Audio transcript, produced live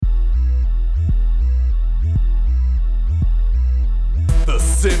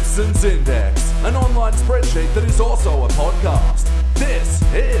Simpsons Index, an online spreadsheet that is also a podcast. This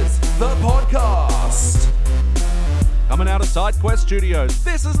is the podcast. Coming out of SideQuest Studios,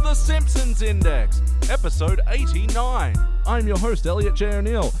 this is the Simpsons Index, episode 89. I'm your host, Elliot J.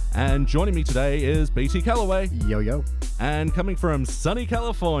 O'Neill, and joining me today is BT Calloway. Yo, yo. And coming from sunny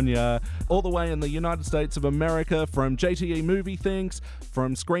California, all the way in the United States of America, from JTE Movie Thinks,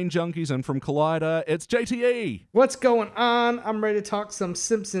 from Screen Junkies, and from Collider, it's JTE. What's going on? I'm ready to talk some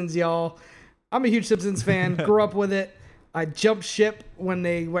Simpsons, y'all. I'm a huge Simpsons fan, grew up with it. I jumped ship when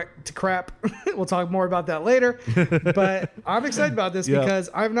they went to crap. We'll talk more about that later. But I'm excited about this because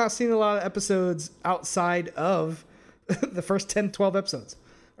I've not seen a lot of episodes outside of the first 10, 12 episodes.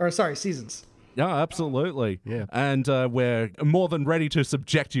 Seasons. Yeah, absolutely. Yeah. And we're more than ready to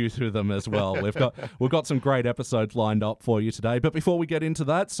subject you to them as well. We've got some great episodes lined up for you today. But before we get into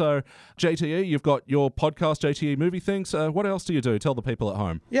that, so JTE, you've got your podcast, JTE Movie Thinks. What else do you do? Tell the people at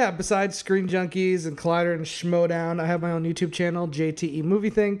home. Yeah, besides Screen Junkies and Collider and Schmodown, I have my own YouTube channel, JTE Movie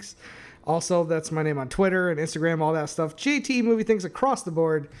Thinks. Also, that's my name on Twitter and Instagram, all that stuff. JTE Movie Thinks across the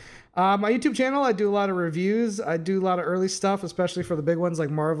board. My YouTube channel, I do a lot of reviews. I do a lot of early stuff, especially for the big ones like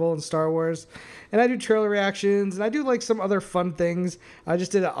Marvel and Star Wars. And I do trailer reactions, and I do like some other fun things. I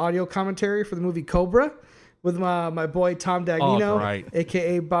just did an audio commentary for the movie Cobra with my boy Tom Dagnino,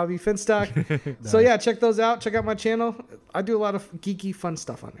 a.k.a. Bobby Finstock. Nice. So yeah, check those out. Check out my channel. I do a lot of geeky, fun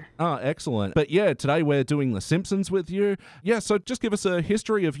stuff on there. Oh, excellent. But yeah, today we're doing The Simpsons with you. Yeah, so just give us a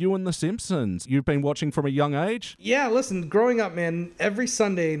history of you and The Simpsons. You've been watching from a young age? Yeah, listen, growing up, man, every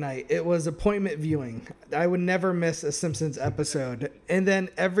Sunday night, it was appointment viewing. I would never miss a Simpsons episode. And then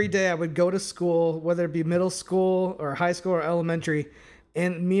every day I would go to school, whether it be middle school or high school or elementary,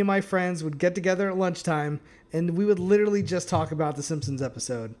 and me and my friends would get together at lunchtime, and we would literally just talk about the Simpsons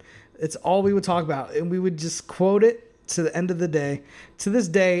episode. It's all we would talk about, and we would just quote it to the end of the day. To this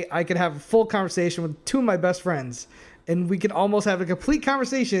day, I could have a full conversation with two of my best friends, and we could almost have a complete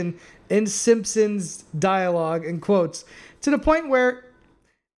conversation in Simpsons dialogue and quotes, to the point where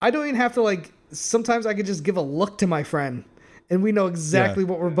I don't even have to, sometimes I could just give a look to my friend, and we know exactly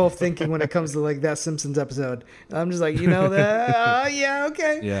what we're both thinking when it comes to that Simpsons episode. And I'm just like, that? Yeah,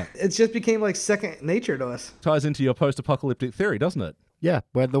 okay. Yeah. It just became second nature to us. Ties into your post-apocalyptic theory, doesn't it? Yeah,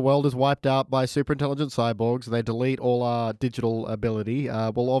 when the world is wiped out by superintelligent cyborgs and they delete all our digital ability,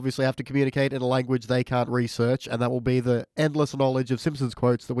 we'll obviously have to communicate in a language they can't research, and that will be the endless knowledge of Simpsons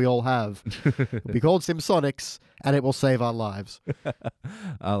quotes that we all have. It'll be called Simpsonics, and it will save our lives.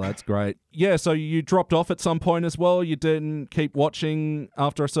 Oh, that's great. Yeah, so you dropped off at some point as well? You didn't keep watching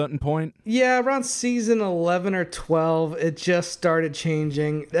after a certain point? Yeah, around season 11 or 12, it just started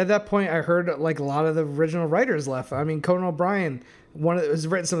changing. At that point, I heard a lot of the original writers left. I mean, Conan O'Brien, has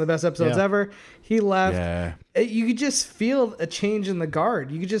written some of the best episodes ever. He left. Yeah. You could just feel a change in the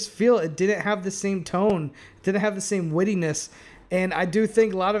guard. You could just feel it didn't have the same tone. It didn't have the same wittiness. And I do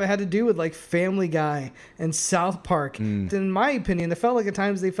think a lot of it had to do with Family Guy and South Park. In my opinion, it felt like at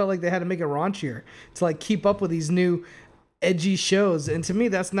times they felt like they had to make it raunchier to keep up with these new edgy shows. And to me,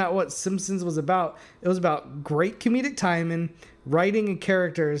 that's not what Simpsons was about. It was about great comedic timing, writing, and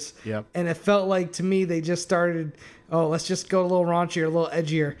characters. Yep. And it felt like, to me, they just started, let's just go a little raunchier, a little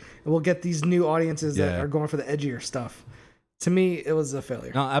edgier, and we'll get these new audiences that are going for the edgier stuff. To me, it was a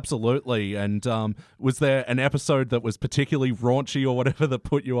failure. No, absolutely. And was there an episode that was particularly raunchy or whatever that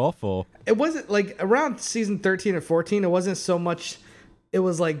put you off? Or it wasn't around season 13 or 14. It wasn't so much. It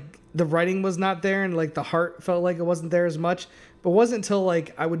was the writing was not there, and the heart felt like it wasn't there as much. But it wasn't until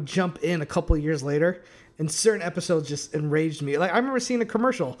I would jump in a couple of years later, and certain episodes just enraged me. I remember seeing a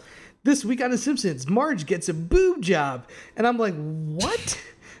commercial. This week on The Simpsons, Marge gets a boob job, and I'm like, what?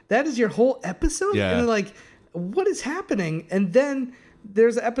 That is your whole episode? Yeah. And they're what is happening? And then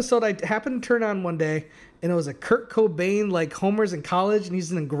there's an episode I happened to turn on one day, and it was a Kurt Cobain, Homer's in college and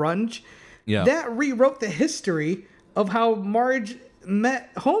he's in grunge. Yeah. That rewrote the history of how Marge met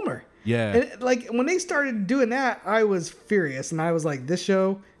Homer. Yeah. And when they started doing that, I was furious, and I was like, this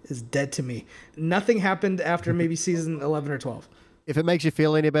show is dead to me. Nothing happened after maybe season 11 or 12. If it makes you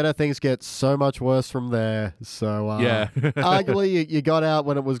feel any better, things get so much worse from there. So, arguably, you got out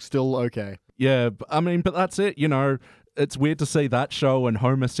when it was still okay. Yeah, but that's it, It's weird to see that show and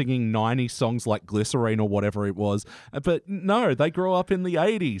Homer singing 90s songs like Glycerine or whatever it was. But no, they grew up in the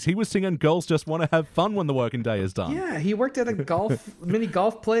 80s. He was singing Girls Just Want to Have Fun when the working day is done. Yeah, he worked at a mini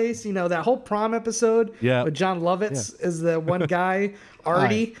golf place. That whole prom episode with John Lovitz is the one guy,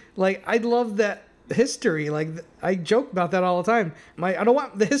 Artie. I love that history. I joke about that all the time. I don't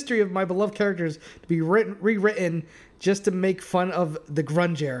want the history of my beloved characters to be rewritten just to make fun of the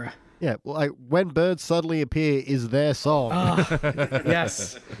grunge era. Yeah, like When Birds Suddenly Appear is their song.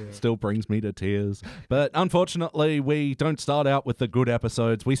 Yes. Still brings me to tears. But unfortunately, we don't start out with the good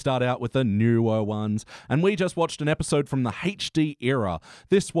episodes. We start out with the newer ones. And we just watched an episode from the HD era.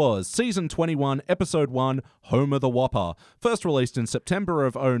 This was Season 21, Episode 1, Homer the Whopper. First released in September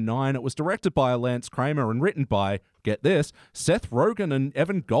of 2009. It was directed by Lance Kramer and written by, get this, Seth Rogen and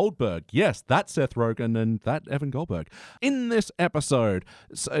Evan Goldberg. Yes, that's Seth Rogen and that Evan Goldberg. In this episode,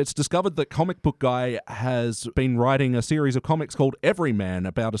 it's discovered that Comic Book Guy has been writing a series of comics called Everyman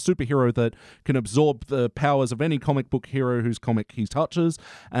about a superhero that can absorb the powers of any comic book hero whose comic he touches.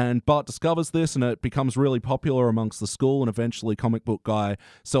 And Bart discovers this and it becomes really popular amongst the school, and eventually Comic Book Guy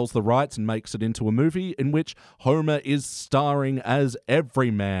sells the rights and makes it into a movie in which Homer is starring as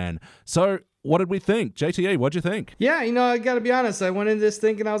Everyman. So what did we think? JTE, what'd you think? Yeah, I got to be honest. I went into this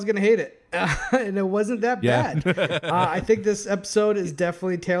thinking I was going to hate it. And it wasn't that bad. I think this episode is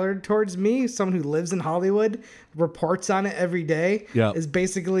definitely tailored towards me, someone who lives in Hollywood, reports on it every day, is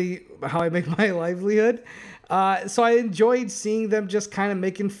basically how I make my livelihood. So I enjoyed seeing them just kind of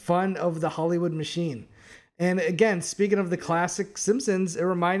making fun of the Hollywood machine. And again, speaking of the classic Simpsons, it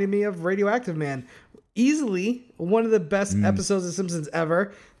reminded me of Radioactive Man. Easily one of the best episodes of Simpsons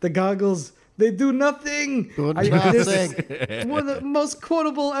ever. The goggles... They do nothing. This one of the most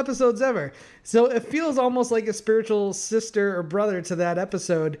quotable episodes ever. So it feels almost like a spiritual sister or brother to that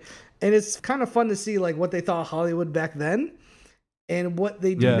episode. And it's kind of fun to see like what they thought of Hollywood back then and what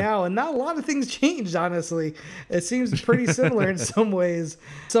they do now. And not a lot of things changed, honestly. It seems pretty similar in some ways.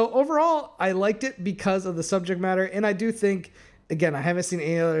 So overall, I liked it because of the subject matter. And I do think, again, I haven't seen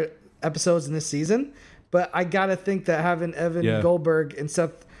any other episodes in this season, but I got to think that having Evan Goldberg and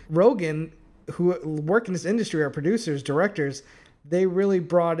Seth Rogen, who work in this industry, are producers, directors, they really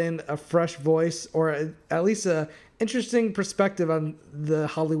brought in a fresh voice or at least a interesting perspective on the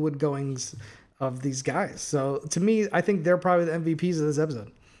Hollywood goings of these guys. So to me, I think they're probably the MVPs of this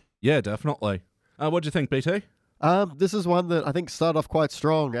episode. Yeah, definitely. What'd you think, BT? This is one that I think started off quite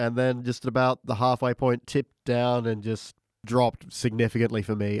strong and then just about the halfway point tipped down and just dropped significantly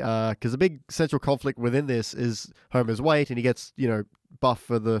for me. Because the big central conflict within this is Homer's weight, and he gets, buff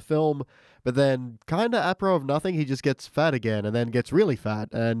for the film, but then kind of apropos of nothing, he just gets fat again and then gets really fat,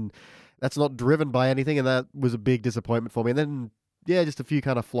 and that's not driven by anything, and that was a big disappointment for me. And then just a few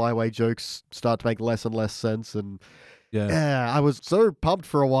kind of flyaway jokes start to make less and less sense, and I was so pumped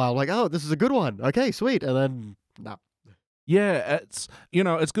for a while, like, oh, this is a good one, okay, sweet, and then no. Yeah, it's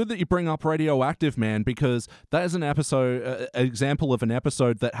good that you bring up Radioactive Man, because that is an example of an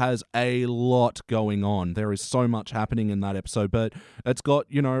episode that has a lot going on. There is so much happening in that episode, but it's got,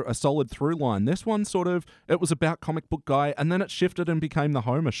 a solid through line. This one it was about Comic Book Guy, and then it shifted and became the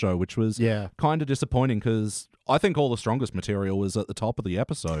Homer show, which was kind of disappointing, because I think all the strongest material was at the top of the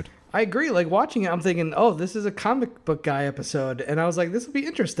episode. I agree. Like, watching it, I'm thinking, oh, this is a Comic Book Guy episode, and I was like, this will be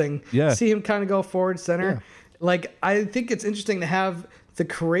interesting. Yeah. See him kind of go forward, center. Yeah. Like, I think it's interesting to have the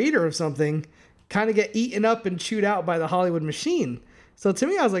creator of something kind of get eaten up and chewed out by the Hollywood machine. So to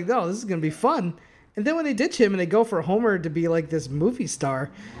me, I was like, no, this is going to be fun. And then when they ditch him and they go for Homer to be like this movie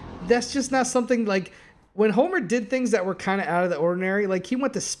star, that's just not something like... When Homer did things that were kind of out of the ordinary, like he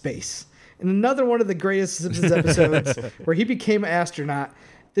went to space. In another one of the greatest Simpsons episodes where he became an astronaut,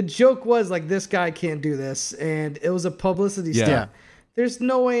 the joke was like, this guy can't do this. And it was a publicity stunt. Yeah. There's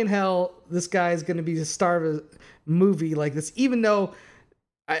no way in hell this guy is going to be the star of a movie like this, even though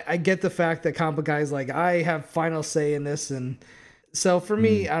I get the fact that Comic Book Guy is like, I have final say in this. And so for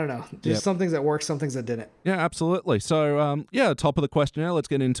me, I don't know. There's some things that worked, some things that didn't. Yeah, absolutely. So, top of the questionnaire, let's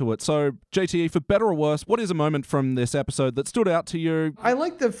get into it. So, JTE, for better or worse, what is a moment from this episode that stood out to you? I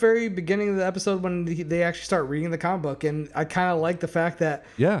like the very beginning of the episode when they actually start reading the comic book. And I kind of like the fact that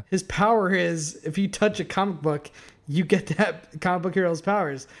his power is, if you touch a comic book, you get that comic book hero's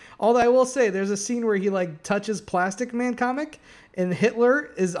powers. Although I will say, there's a scene where he like touches Plastic Man comic, and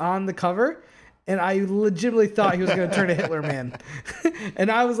Hitler is on the cover, and I legitimately thought he was going to turn to Hitler Man, and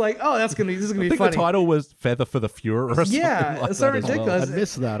I was like, "Oh, this is gonna be funny." The title was "Feather for the Fuhrer" or something. Yeah, it's so ridiculous. I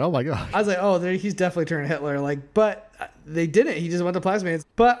missed that. Oh my god! I was like, "Oh, he's definitely turning Hitler." Like, but they didn't. He just went to Plastic Man.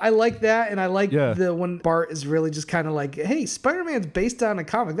 But I like that, and I like the when Bart is really just kind of like, "Hey, Spider-Man's based on a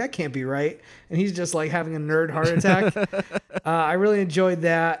comic. That can't be right," and he's just like having a nerd heart attack. I really enjoyed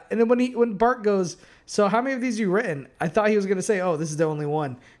that. And then when Bart goes, "So how many of these have you written?" I thought he was going to say, "Oh, this is the only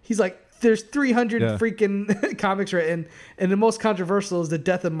one." He's like, there's 300 freaking comics written, and the most controversial is the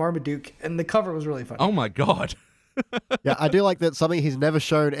death of Marmaduke, and the cover was really funny. Oh my god. Yeah, I do like that something he's never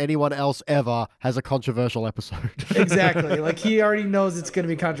shown anyone else ever has a controversial episode. Exactly. Like, he already knows it's going to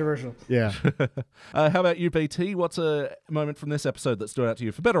be controversial. Yeah. How about you, BT? What's a moment from this episode that stood out to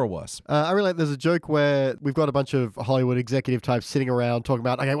you, for better or worse? I really like there's a joke where we've got a bunch of Hollywood executive types sitting around talking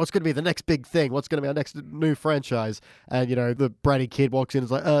about, okay, what's going to be the next big thing? What's going to be our next new franchise? And, the bratty kid walks in and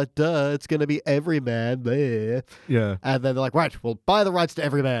is like, duh, it's going to be Everyman there. Yeah. And then they're like, right, we'll buy the rights to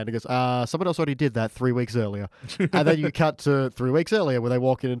Everyman. He goes, someone else already did that 3 weeks earlier. And then you cut to 3 weeks earlier where they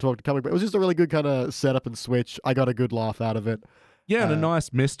walk in and talk to comic book. It was just a really good kind of setup and switch. I got a good laugh out of it. Yeah, and a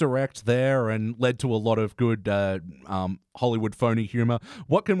nice misdirect there, and led to a lot of good Hollywood phony humor.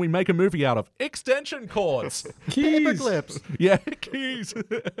 What can we make a movie out of? Extension cords. Paperclips. Yeah, keys.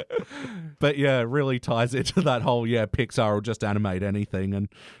 But yeah, really ties into that whole, Pixar will just animate anything and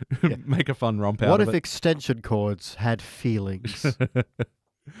make a fun romp out What of if it. extension cords had feelings?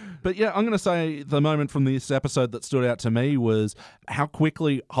 But yeah, I'm going to say the moment from this episode that stood out to me was how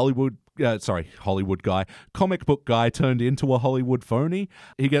quickly Hollywood guy, comic book guy turned into a Hollywood phony.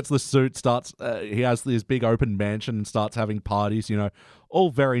 He gets the suit, he has this big open mansion and starts having parties, all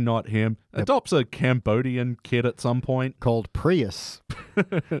very not him. Adopts a Cambodian kid at some point. Called Prius.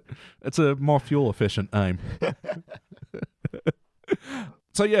 It's a more fuel-efficient name.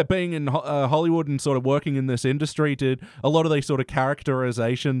 So yeah, being in Hollywood and sort of working in this industry, did a lot of these sort of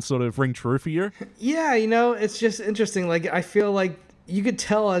characterizations sort of ring true for you? Yeah, it's just interesting. Like, I feel like you could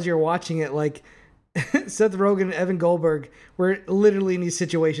tell as you're watching it, like, Seth Rogen and Evan Goldberg were literally in these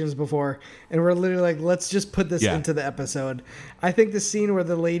situations before, and we're literally like, let's just put this into the episode. I think the scene where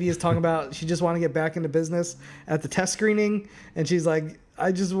the lady is talking about she just want to get back into business at the test screening, and she's like, I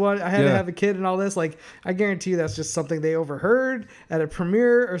had to have a kid and all this. Like, I guarantee you that's just something they overheard at a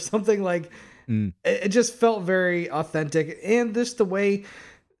premiere or something. Like, it just felt very authentic, and just the way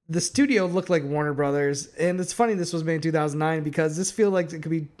the studio looked like Warner Brothers. And it's funny this was made in 2009 because this feels like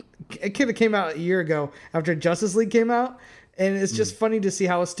it could have came out a year ago after Justice League came out, and it's just funny to see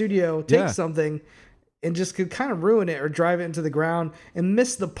how a studio takes something and just could kind of ruin it or drive it into the ground and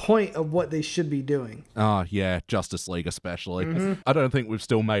miss the point of what they should be doing. Oh, yeah, Justice League especially. Mm-hmm. I don't think we've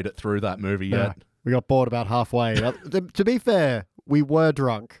still made it through that movie yet. We got bored about halfway. To be fair, we were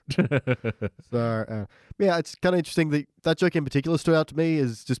drunk. So, it's kind of interesting that joke in particular stood out to me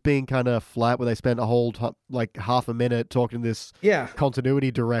is just being kind of flat where they spent a whole, half a minute talking to this continuity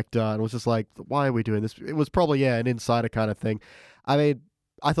director and it was just like, why are we doing this? It was probably, an insider kind of thing. I mean,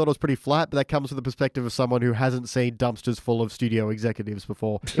 I thought it was pretty flat, but that comes from the perspective of someone who hasn't seen dumpsters full of studio executives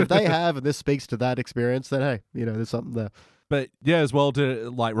before. If they have, and this speaks to that experience, then hey, there's something there. But yeah, as well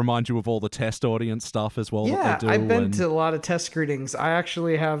to remind you of all the test audience stuff as well. Yeah, that they do, I've been to a lot of test screenings. I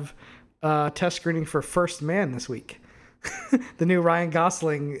actually have a test screening for First Man this week, the new Ryan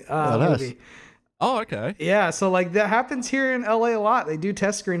Gosling movie. Oh, okay. Yeah, so that happens here in LA a lot. They do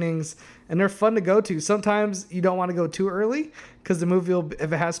test screenings, and they're fun to go to. Sometimes you don't want to go too early because the movie,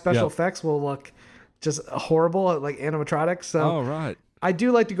 if it has special effects, will look just horrible, like animatronics. So right. I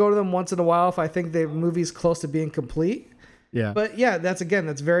do like to go to them once in a while if I think the movie's close to being complete. Yeah. But yeah, that's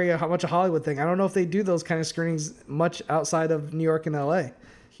very much a Hollywood thing. I don't know if they do those kind of screenings much outside of New York and LA.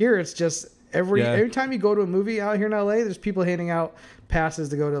 Here, it's just every time you go to a movie out here in LA, there's people handing out passes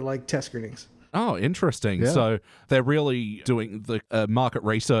to go to test screenings. Oh, interesting. Yeah. So they're really doing the market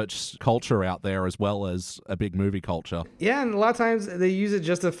research culture out there as well as a big movie culture. Yeah, and a lot of times they use it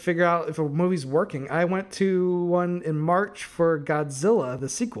just to figure out if a movie's working. I went to one in March for Godzilla, the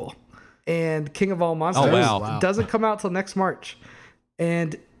sequel, and King of All Monsters. Oh, wow. Doesn't come out till next March.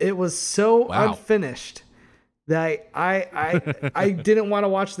 And it was so unfinished that I didn't want to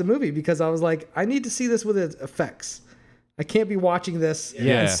watch the movie because I was like, I need to see this with its effects. I can't be watching this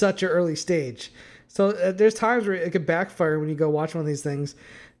in such an early stage. So there's times where it could backfire when you go watch one of these things.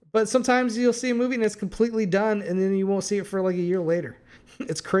 But sometimes you'll see a movie and it's completely done, and then you won't see it for a year later.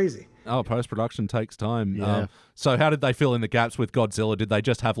 It's crazy. Oh, post-production takes time. Yeah. So how did they fill in the gaps with Godzilla? Did they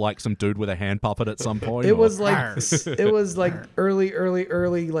just have some dude with a hand puppet at some point? It was early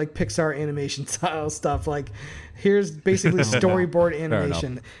Pixar animation style stuff. Here's basically storyboard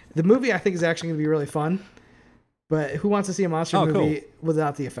animation. The movie I think is actually going to be really fun. But who wants to see a monster movie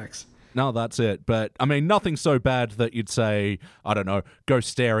without the effects? No, that's it. But, I mean, nothing so bad that you'd say, I don't know, go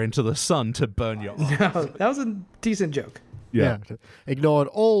stare into the sun to burn your eyes. No, that was a decent joke. Yeah. Ignored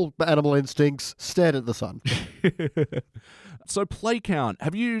all animal instincts, stared at the sun. So, play count.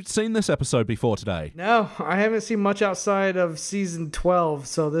 Have you seen this episode before today? No, I haven't seen much outside of season 12,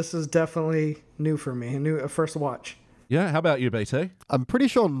 so this is definitely new for me, a first watch. Yeah, how about you, BT? I'm pretty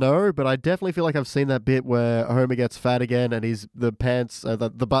sure no, but I definitely feel like I've seen that bit where Homer gets fat again and the pants, the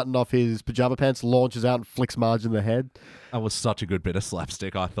button off his pajama pants launches out and flicks Marge in the head. That was such a good bit of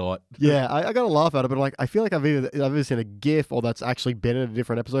slapstick, I thought. Yeah, I got to laugh at it, but like I feel like I've either seen a GIF or that's actually been in a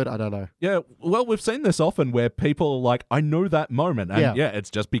different episode. I don't know. Yeah, well, we've seen this often where people are like, I know that moment. And yeah it's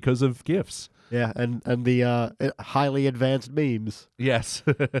just because of GIFs. Yeah, and the highly advanced memes. Yes.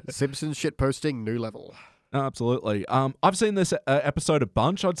 Simpsons shitposting new level. Absolutely. I've seen this episode a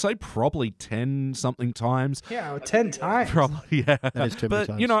bunch. I'd say probably 10-something times. Yeah, 10 times. Probably, yeah. That is too many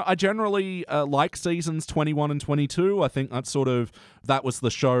times. But, I generally like seasons 21 and 22. I think that was the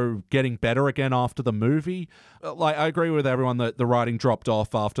show getting better again after the movie. I agree with everyone that the writing dropped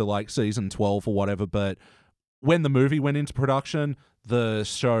off after, season 12 or whatever, but when the movie went into production, the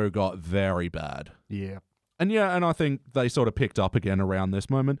show got very bad. Yeah. And I think they sort of picked up again around this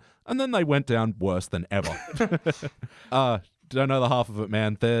moment, and then they went down worse than ever. Don't know the half of it,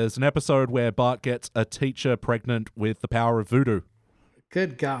 man. There's an episode where Bart gets a teacher pregnant with the power of voodoo.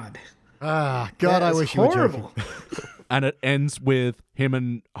 Good God. God, That I is wish you were horrible. joking. And it ends with him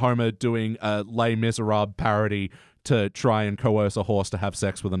and Homer doing a Les Miserables parody to try and coerce a horse to have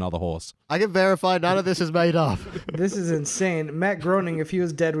sex with another horse. I can verify none of this is made up. This is insane. Matt Groening, if he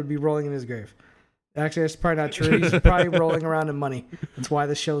was dead, would be rolling in his grave. Actually, that's probably not true. He's probably rolling around in money. That's why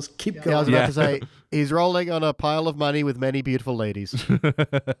the shows keep going. Yeah, I was about to say, he's rolling on a pile of money with many beautiful ladies.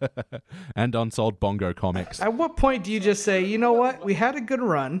 And unsold bongo comics. At what point do you just say, you know what? We had a good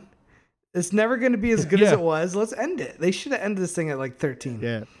run. It's never going to be as good as it was. Let's end it. They should have ended this thing at 13.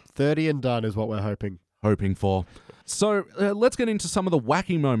 Yeah, 30 and done is what we're hoping. Hoping for. So let's get into some of the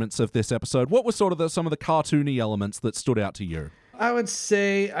wacky moments of this episode. What were sort of some of the cartoony elements that stood out to you? I would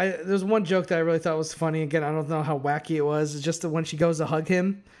say there's one joke that I really thought was funny. Again, I don't know how wacky it was. It's just that when she goes to hug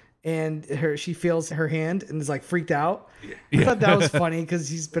him and she feels her hand and is freaked out. I thought that was funny because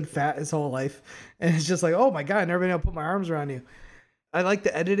he's been fat his whole life. And it's just oh my God, I never been able to put my arms around you. I like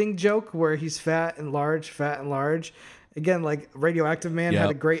the editing joke where he's fat and large. Again, Radioactive Man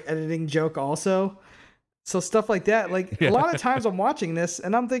had a great editing joke also. So stuff like that. A lot of times I'm watching this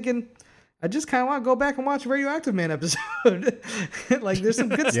and I'm thinking, I just kind of want to go back and watch a Radioactive Man episode. There's some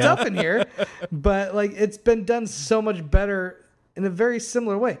good stuff in here, but it's been done so much better in a very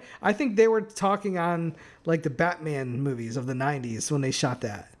similar way. I think they were talking on the Batman movies of the 90s when they shot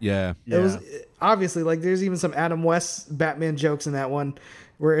that. Yeah. It was obviously there's even some Adam West Batman jokes in that one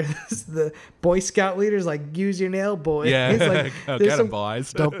where the Boy Scout leader's use your nail, boy. Yeah. He's Get him,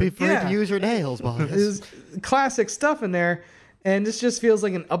 boys. Don't be afraid to use your nails, boys. There's classic stuff in there. And this just feels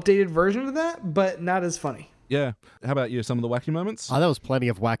like an updated version of that, but not as funny. Yeah. How about you? Some of the wacky moments? There was plenty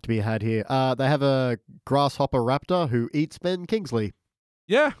of whack to be had here. They have a grasshopper raptor who eats Ben Kingsley.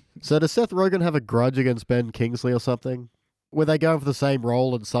 Yeah. So does Seth Rogen have a grudge against Ben Kingsley or something? Were they going for the same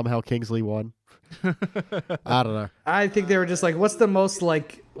role and somehow Kingsley won? I don't know. I think they were just what's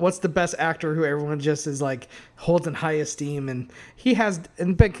the best actor who everyone just is holds in high esteem? And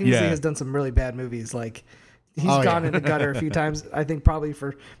Ben Kingsley has done some really bad movies. He's gone in the gutter a few times, I think probably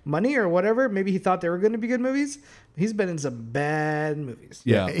for money or whatever. Maybe he thought they were going to be good movies. He's been in some bad movies.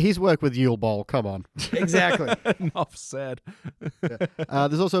 Yeah. He's worked with Yule Ball. Come on. Exactly. Enough said.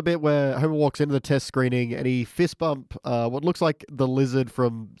 There's also a bit where Homer walks into the test screening and he fist bump what looks like the lizard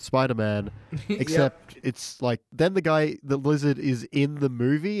from Spider-Man, except it's then the lizard is in the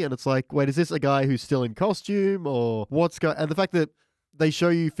movie and it's wait, is this a guy who's still in costume or what's going? And the fact that they show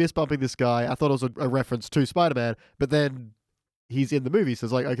you fist bumping this guy, I thought it was a reference to Spider-Man, but then he's in the movie, so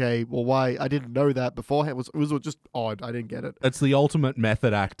it's okay, well, why? I didn't know that beforehand. It was just odd. I didn't get it. It's the ultimate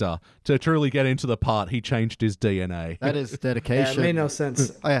method actor. To truly get into the part, he changed his DNA. That is dedication. Yeah, it made no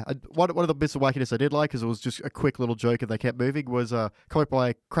sense. One of the bits of wackiness I did like, because it was just a quick little joke and they kept moving, was comic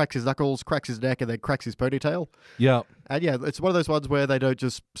boy cracks his knuckles, cracks his neck, and then cracks his ponytail. Yeah. And it's one of those ones where they don't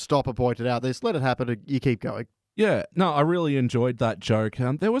just stop and point it out. They just let it happen and you keep going. Yeah, no, I really enjoyed that joke.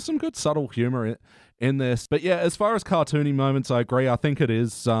 There was some good subtle humor in this. But yeah, as far as cartoony moments, I agree. I think it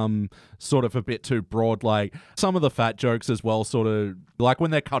is sort of a bit too broad. Some of the fat jokes as well, sort of when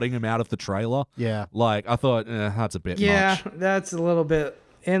they're cutting him out of the trailer. Yeah. I thought, that's a bit much. Yeah, that's a little bit.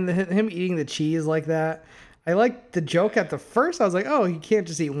 And him eating the cheese like that. I liked the joke at the first. I was oh, you can't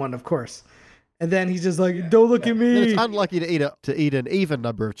just eat one, of course. And then he's just don't look at me. And it's unlucky to eat an even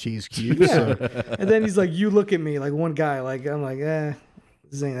number of cheese cubes. Yeah. So. And then he's you look at me, one guy. I'm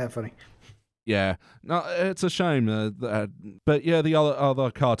this ain't that funny. Yeah. No, it's a shame. But yeah, the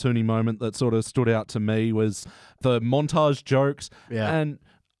other cartoony moment that sort of stood out to me was the montage jokes. Yeah. And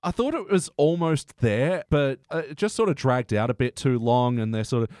I thought it was almost there, but it just sort of dragged out a bit too long, and they're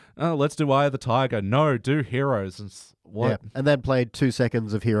sort of, oh, let's do Eye of the Tiger. No, do Heroes. And what? Yeah, and then played 2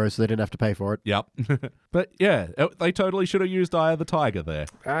 seconds of Heroes so they didn't have to pay for it. Yep. But yeah, they totally should have used Eye of the Tiger there.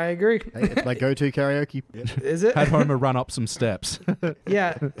 I agree. Hey, it's my go-to karaoke. Is it? Had Homer run up some steps.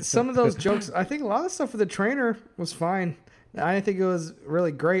 Yeah, some of those jokes, I think a lot of stuff with the trainer was fine. I didn't think it was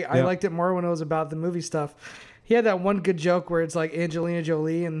really great. I liked it more when it was about the movie stuff. He had that one good joke where it's like Angelina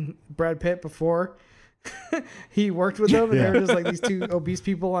Jolie and Brad Pitt before he worked with them, and they were just like these two obese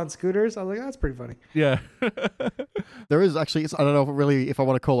people on scooters. I was like, oh, that's pretty funny. Yeah. There is actually, I don't know if I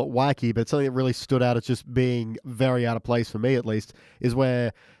want to call it wacky, but something that really stood out as just being very out of place for me, at least, is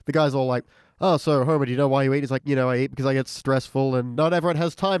where the guy's all like, oh, so Homer, do you know why you eat? He's like, I eat because I get stressful and not everyone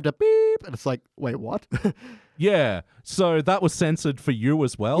has time to beep. And it's like, wait, what? Yeah. So that was censored for you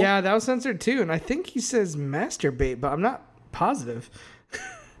as well? Yeah, that was censored too. And I think he says masturbate, but I'm not positive.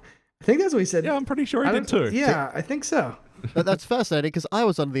 I think that's what he said. Yeah, I'm pretty sure he did too. Yeah, I think so. That's fascinating because I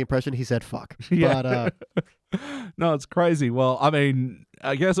was under the impression he said fuck. Yeah. But, No, it's crazy. Well, I mean,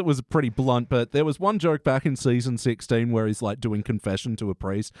 I guess it was pretty blunt, but there was one joke back in season 16 where he's like doing confession to a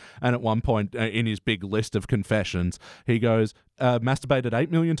priest, and at one point in his big list of confessions, he goes, masturbated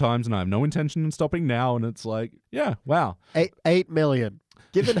 8 million times and I have no intention in stopping now. And it's like, yeah, wow. 8 million.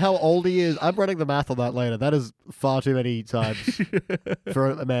 Given how old he is, I'm running the math on that later. That is far too many times for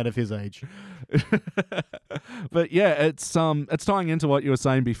a man of his age. But yeah, it's tying into what you were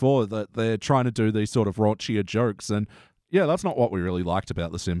saying before, that they're trying to do these sort of raunchier jokes, and yeah, that's not what we really liked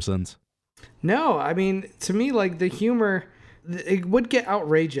about The Simpsons. No, I mean, to me, like, the humor, it would get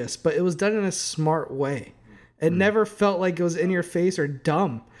outrageous, but it was done in a smart way. It never felt like it was in your face or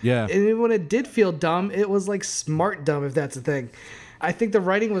dumb. Yeah. And when it did feel dumb, it was like smart dumb, if that's a thing. I think the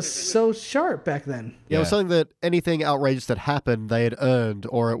writing was so sharp back then. Yeah, it was something that anything outrageous that happened, they had earned,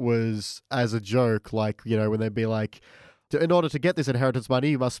 or it was as a joke, like, when they'd be like, in order to get this inheritance money,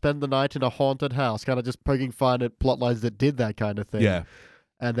 you must spend the night in a haunted house, kind of just poking fun at plot lines that did that kind of thing. Yeah.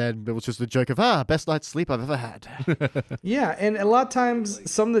 And then it was just a joke of, best night's sleep I've ever had. Yeah, and a lot of times,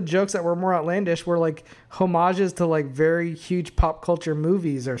 some of the jokes that were more outlandish were like homages to like very huge pop culture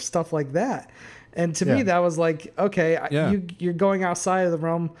movies or stuff like that. And to me, that was like, okay, you're going outside of the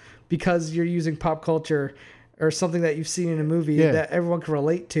realm because you're using pop culture or something that you've seen in a movie that everyone can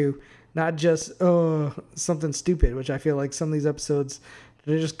relate to, not just, something stupid, which I feel like some of these episodes,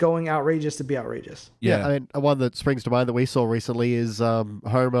 they're just going outrageous to be outrageous. Yeah, I mean, one that springs to mind that we saw recently is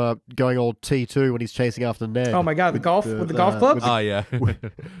Homer going all T2 when he's chasing after Ned. Oh my God, with the golf clubs? Oh, yeah.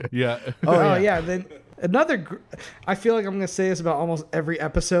 Yeah. Oh, yeah. Then I feel like I'm going to say this about almost every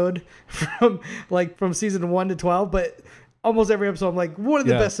episode from season 1 to 12, but almost every episode I'm like, one of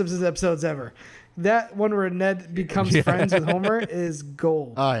the best Simpsons episodes ever. That one where Ned becomes friends with Homer is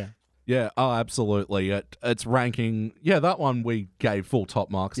gold. Oh, yeah. Yeah, absolutely. It's ranking. Yeah, that one we gave full top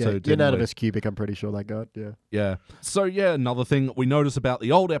marks to. Unanimous cubic, I'm pretty sure that got. Yeah. Yeah. So, another thing that we notice about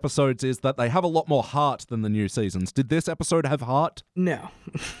the old episodes is that they have a lot more heart than the new seasons. Did this episode have heart? No,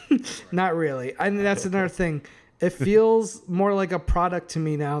 not really. I mean, that's another thing. It feels more like a product to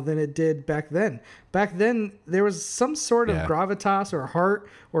me now than it did back then. Back then, there was some sort of gravitas or heart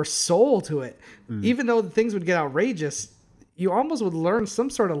or soul to it. Even though things would get outrageous, you almost would learn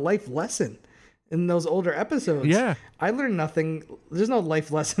some sort of life lesson in those older episodes. Yeah. I learned nothing. There's no life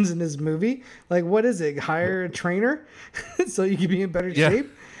lessons in this movie. Like, what is it? Hire a trainer so you can be in better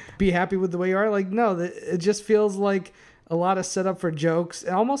shape? Be happy with the way you are? Like, no, it just feels like a lot of setup for jokes,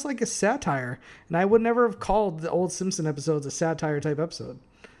 almost like a satire. And I would never have called the old Simpson episodes a satire type episode.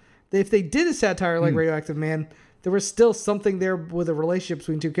 If they did a satire like Radioactive Man, there was still something there with a relationship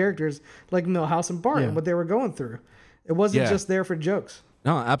between two characters, like Milhouse and Bart, and what they were going through. It wasn't just there for jokes.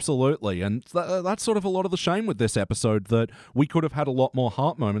 No, absolutely. And that's sort of a lot of the shame with this episode, that we could have had a lot more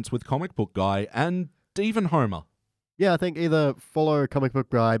heart moments with Comic Book Guy and even Homer. Yeah, I think either follow Comic Book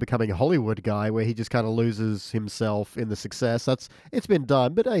Guy becoming a Hollywood guy where he just kind of loses himself in the success. It's been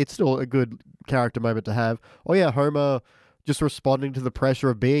done, but hey, it's still a good character moment to have. Or Homer just responding to the pressure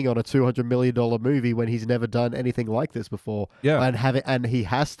of being on a $200 million movie when he's never done anything like this before. Yeah. And he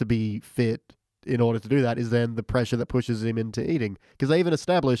has to be fit in order to do that, is then the pressure that pushes him into eating. Because they even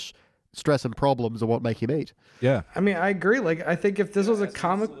establish stress and problems are what make him eat. Yeah. I mean, I agree. Like, I think if this was a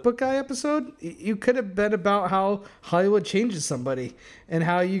Comic Book Guy episode, you could have been about how Hollywood changes somebody and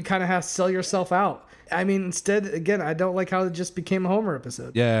how you kind of have to sell yourself out. I mean, instead, again, I don't like how it just became a Homer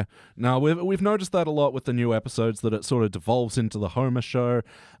episode. Yeah. No, we've noticed that a lot with the new episodes, that it sort of devolves into the Homer show.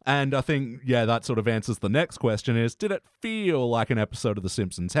 And I think, that sort of answers the next question is, did it feel like an episode of The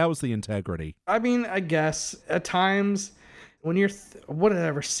Simpsons? How was the integrity? I mean, I guess at times when you're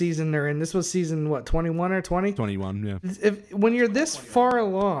whatever season they're in. This was season what, 21 or 20? 21, yeah. When you're this far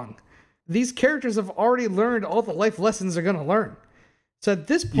along, these characters have already learned all the life lessons they're going to learn. So at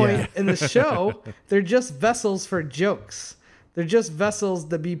this point in the show, they're just vessels for jokes. They're just vessels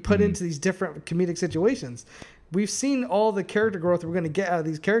to be put into these different comedic situations. We've seen all the character growth we're going to get out of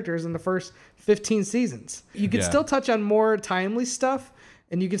these characters in the first 15 seasons. You can still touch on more timely stuff,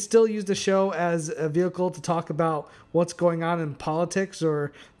 and you can still use the show as a vehicle to talk about what's going on in politics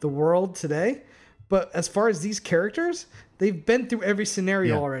or the world today. But as far as these characters, they've been through every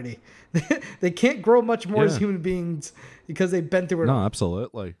scenario already. They can't grow much more as human beings because they've been through it all. No,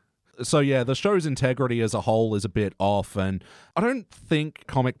 absolutely. So yeah, the show's integrity as a whole is a bit off, and I don't think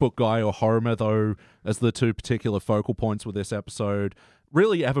Comic Book Guy or Homer, though, as the two particular focal points with this episode,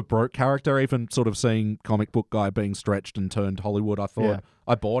 really ever broke character. Even sort of seeing Comic Book Guy being stretched and turned Hollywood, I thought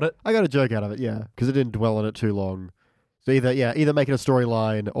I bought it. I got a joke out of it, because it didn't dwell on it too long. So either make it a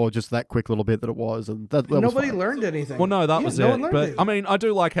storyline or just that quick little bit that it was, and that nobody learned anything. Well, no, that was it. But anything. I mean, I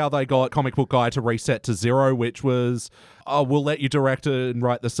do like how they got Comic Book Guy to reset to 0, which was, we'll let you direct it and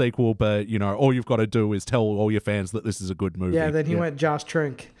write the sequel, but all you've got to do is tell all your fans that this is a good movie. Yeah, then he went Josh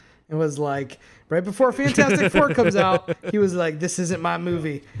Trank and was like, right before Fantastic Four comes out, he was like, "This isn't my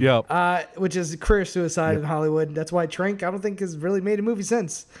movie." Yep. Which is career suicide in Hollywood. That's why Trank, I don't think, has really made a movie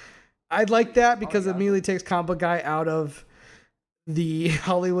since. I'd like that because it immediately takes Comic Book Guy out of the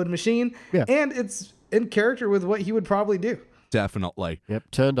Hollywood machine, and it's in character with what he would probably do. Definitely.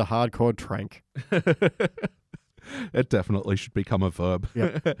 Yep, turn to hardcore Trank. It definitely should become a verb.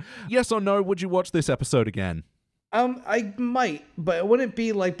 Yep. Yes or no, would you watch this episode again? I might, but it wouldn't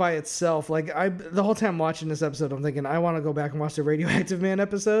be like by itself. Like the whole time watching this episode, I'm thinking I want to go back and watch the Radioactive Man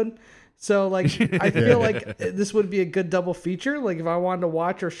episode. So like I feel like this would be a good double feature. Like if I wanted to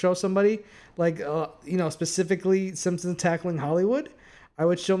watch or show somebody like specifically Simpsons Tackling Hollywood, I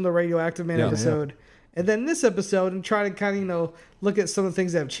would show them the Radioactive Man episode. And then this episode and try to kind of look at some of the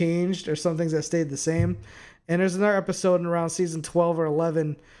things that have changed or some things that stayed the same. And there's another episode in around season 12 or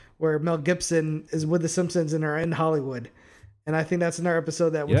 11 where Mel Gibson is with the Simpsons and are in Hollywood. And I think that's another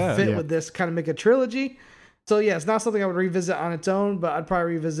episode that would fit with this, kind of make a trilogy. So yeah, it's not something I would revisit on its own, but I'd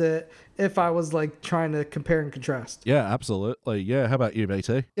probably revisit if I was like trying to compare and contrast. Yeah, absolutely. Yeah, how about you,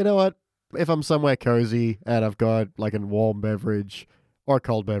 BT? You know what? If I'm somewhere cozy and I've got like a warm beverage or a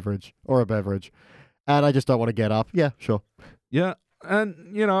cold beverage or a beverage and I just don't want to get up, yeah, sure. Yeah.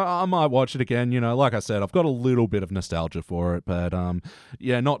 And, I might watch it again. Like I said, I've got a little bit of nostalgia for it, but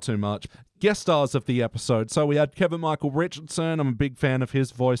not too much. Guest stars of the episode. So we had Kevin Michael Richardson. I'm a big fan of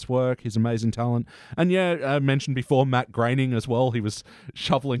his voice work, his amazing talent. And I mentioned before Matt Groening as well. He was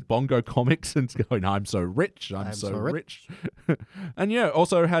shoveling bongo comics and going, I'm so rich, I'm so rich. And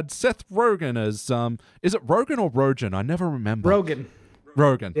also had Seth Rogen as, is it Rogen or Rogen? I never remember. Rogen.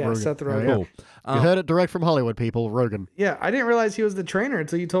 Yeah, Rogen. Seth Rogen. Cool. You heard it direct from Hollywood, people. Rogen. Yeah, I didn't realize he was the trainer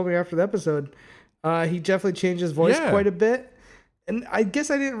until you told me after the episode. He definitely changed his voice quite a bit. And I guess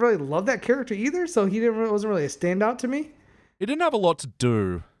I didn't really love that character either, so he wasn't really a standout to me. He didn't have a lot to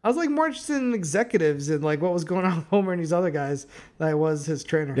do. I was like more interested in executives and like what was going on with Homer and these other guys than I was his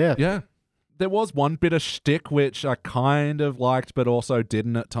trainer. Yeah. There was one bit of shtick which I kind of liked but also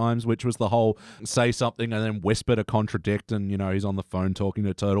didn't at times, which was the whole say something and then whisper to contradict, and he's on the phone talking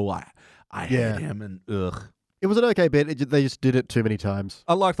to Turtle. I hate him, and ugh. It was an okay bit. They just did it too many times.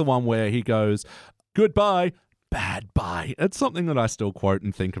 I like the one where he goes, goodbye, bad bye. It's something that I still quote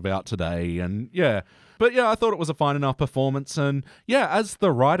and think about today, and But I thought it was a fine enough performance, and as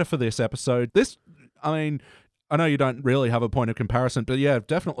the writer for this episode, I know you don't really have a point of comparison, but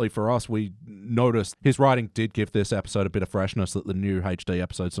definitely for us, we noticed his writing did give this episode a bit of freshness that the new HD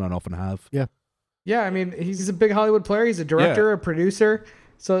episodes don't often have. Yeah. Yeah, he's a big Hollywood player. He's a director, a producer,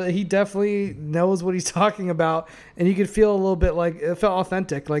 so he definitely knows what he's talking about, and you could feel a little bit like it felt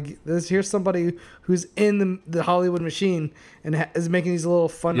authentic. Like here's somebody who's in the Hollywood machine and is making these little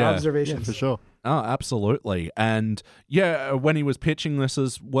fun observations. Yeah, for sure. Oh, absolutely. And when he was pitching this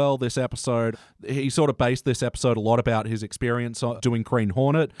as well, this episode, he sort of based this episode a lot about his experience doing Green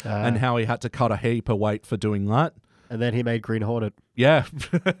Hornet and how he had to cut a heap of weight for doing that. And then he made Green Hornet. Yeah.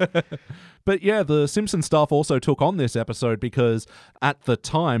 But the Simpsons staff also took on this episode because at the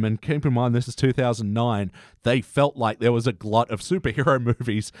time, and keep in mind this is 2009, they felt like there was a glut of superhero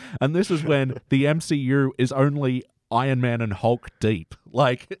movies. And this is when the MCU is only Iron Man and Hulk deep.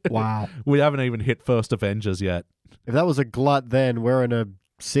 Wow. We haven't even hit First Avengers yet. If that was a glut then, we're in a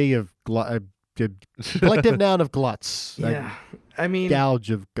sea of collective noun of gluts. Yeah. I mean,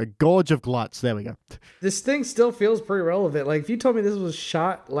 a gorge of gluts. There we go. this thing still feels pretty relevant. Like if you told me this was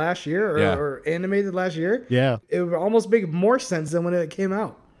shot last year or animated last year, it would almost make more sense than when it came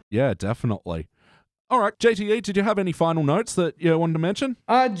out. Yeah, definitely. All right, JTE, did you have any final notes that you wanted to mention?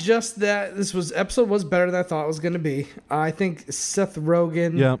 Just that this episode was better than I thought it was going to be. I think Seth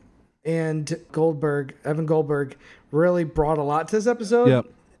Rogen and Evan Goldberg, really brought a lot to this episode. Yep.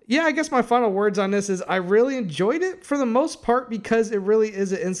 Yeah, I guess my final words on this is I really enjoyed it for the most part because it really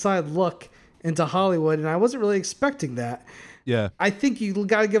is an inside look into Hollywood, and I wasn't really expecting that. Yeah. I think you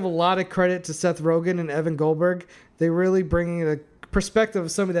got to give a lot of credit to Seth Rogen and Evan Goldberg. They really bringing a perspective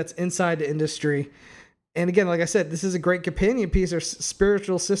of somebody that's inside the industry. And again, like I said, this is a great companion piece or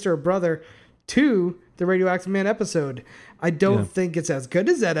spiritual sister or brother to the Radioactive Man episode. I don't think it's as good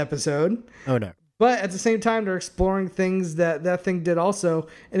as that episode. Oh, no. But at the same time, they're exploring things that thing did also.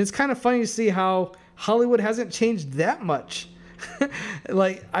 And it's kind of funny to see how Hollywood hasn't changed that much.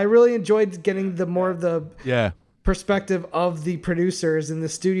 Like, I really enjoyed getting more of the perspective of the producers and the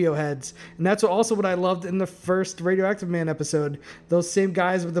studio heads. And that's what I loved in the first Radioactive Man episode. Those same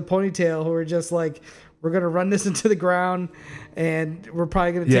guys with the ponytail who were just like, we're going to run this into the ground and we're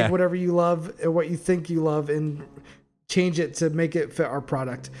probably going to take whatever you love and what you think you love and change it to make it fit our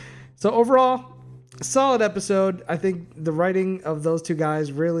product. So overall, solid episode. I think the writing of those two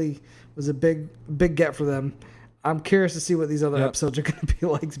guys really was a big get for them. I'm curious to see what these other episodes are going to be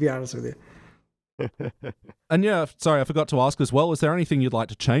like, to be honest with you. And sorry, I forgot to ask as well, is there anything you'd like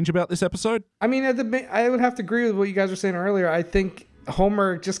to change about this episode? I mean, I would have to agree with what you guys were saying earlier. I think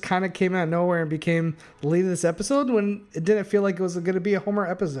Homer just kind of came out of nowhere and became the lead of this episode when it didn't feel like it was going to be a Homer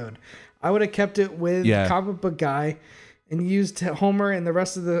episode. I would have kept it with Comic Book Guy and used Homer and the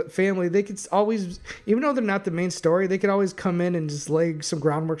rest of the family. They could always, even though they're not the main story, they could always come in and just lay some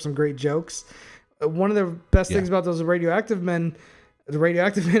groundwork, some great jokes. One of the best things about those Radioactive Men, the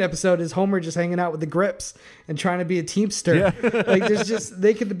Radioactive Man episode, is Homer just hanging out with the Grips and trying to be a teamster. Yeah. Like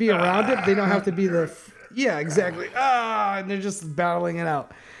they could be around it. They don't have to be exactly. And they're just battling it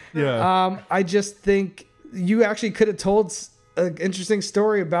out. Yeah. I just think you actually could have told an interesting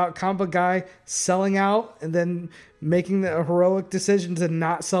story about Comic Book Guy selling out and then making the heroic decision to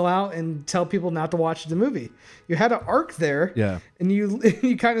not sell out and tell people not to watch the movie. You had an arc there, and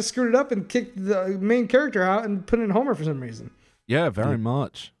you kind of screwed it up and kicked the main character out and put in Homer for some reason. Yeah, very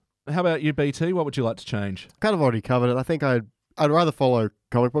much. How about you, BT? What would you like to change? Kind of already covered it. I think I'd rather follow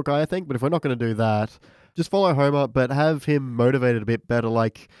Comic Book Guy, I think, but if we're not going to do that, just follow Homer, but have him motivated a bit better.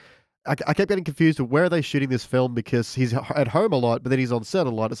 Like, I kept getting confused with where are they shooting this film because he's at home a lot, but then he's on set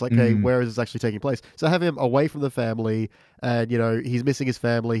a lot. It's like, hey, where is this actually taking place? So have him away from the family, and, he's missing his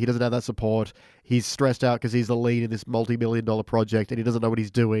family. He doesn't have that support. He's stressed out because he's the lead in this multi-million-dollar project, and he doesn't know what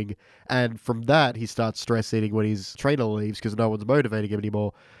he's doing. And from that, he starts stress-eating when his trainer leaves because no one's motivating him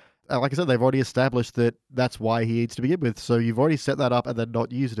anymore. Like I said, they've already established that that's why he needs to begin with. So you've already set that up and then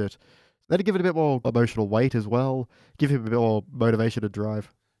not used it. Then to give it a bit more emotional weight as well. Give him a bit more motivation and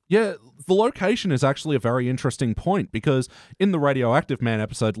drive. Yeah, the location is actually a very interesting point because in the Radioactive Man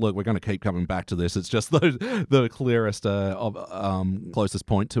episode, look, we're going to keep coming back to this. It's just the clearest, closest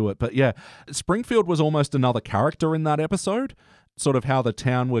point to it. But yeah, Springfield was almost another character in that episode, sort of how the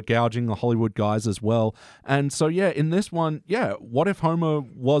town were gouging the Hollywood guys as well. And so, yeah, in this one, what if Homer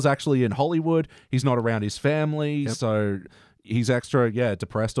was actually in Hollywood? He's not around his family, so he's extra,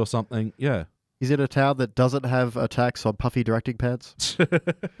 depressed or something. Yeah. He's in a town that doesn't have a tax on puffy directing pads.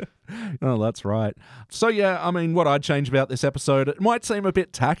 Oh, that's right. So, yeah, I mean, what I'd change about this episode, it might seem a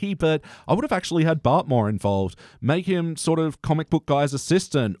bit tacky, but I would have actually had Bart more involved. Make him sort of Comic Book Guy's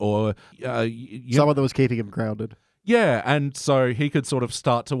assistant or... someone that was keeping him grounded. Yeah, and so he could sort of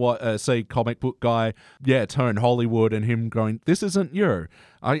start to see Comic Book Guy, turn Hollywood and him going, this isn't you.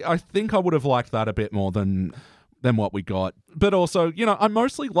 I think I would have liked that a bit more than what we got. But also, I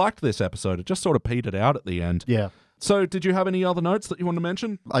mostly liked this episode. It just sort of petered out at the end. Yeah. So did you have any other notes that you want to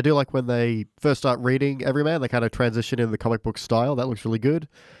mention? I do like when they first start reading Everyman, they kind of transition in the comic book style. That looks really good.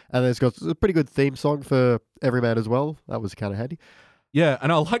 And then it's got a pretty good theme song for Everyman as well. That was kind of handy. Yeah,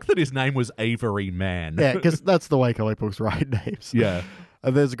 and I like that his name was Avery Man. Yeah, because that's the way comic books write names. Yeah.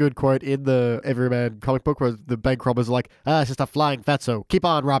 And there's a good quote in the Everyman comic book where the bank robber's like, it's just a flying fatso. Keep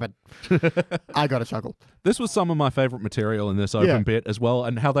on robbing. I got a chuckle. This was some of my favorite material in this open bit as well,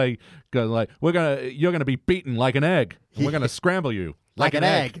 and how they go like, you're gonna be beaten like an egg, and we're gonna scramble you like an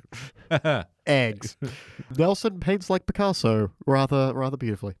egg. Eggs. Nelson paints like Picasso rather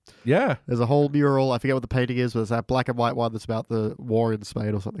beautifully. Yeah. There's a whole mural. I forget what the painting is, but it's that black and white one that's about the war in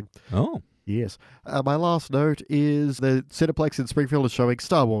Spain or something. Oh. Yes. My last note is the Cineplex in Springfield is showing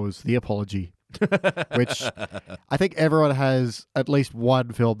Star Wars: The Apology. which I think everyone has at least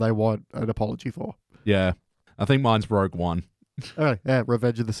one film they want an apology for. Yeah. I think mine's Rogue One. All right, yeah,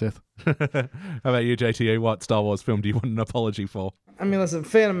 Revenge of the Sith. How about you, JTE? What Star Wars film do you want an apology for? I mean, listen,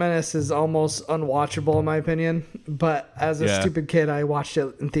 Phantom Menace is almost unwatchable in my opinion, but as a stupid kid, I watched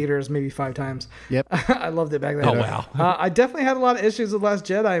it in theaters maybe 5 times. Yep. I loved it back then. Oh, wow. I definitely had a lot of issues with Last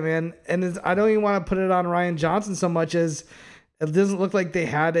Jedi, man, and I don't even want to put it on Rian Johnson so much as it doesn't look like they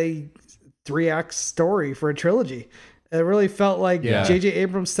had a 3-act story for a trilogy. It really felt like J.J.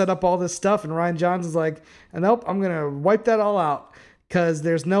 Abrams set up all this stuff, and Rian Johnson's like, nope, I'm going to wipe that all out because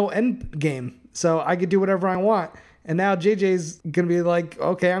there's no end game, so I could do whatever I want. And now JJ's going to be like,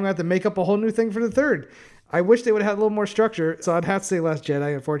 okay, I'm going to have to make up a whole new thing for the third. I wish they would have had a little more structure, so I'd have to say Last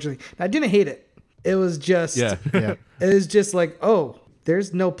Jedi, unfortunately. I didn't hate it. It was just, it was just like, oh,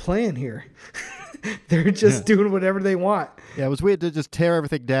 there's no plan here. They're just doing whatever they want. Yeah, it was weird to just tear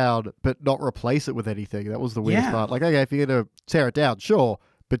everything down, but not replace it with anything. That was the weirdest part. Like, okay, if you're going to tear it down, sure,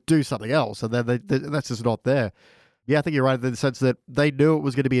 but do something else. And then that's just not there. Yeah, I think you're right in the sense that they knew it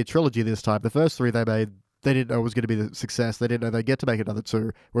was going to be a trilogy this time. The first 3 they made, they didn't know it was going to be the success. They didn't know they'd get to make another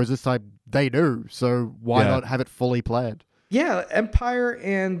 2. Whereas this time, they knew. So why not have it fully planned? Yeah, Empire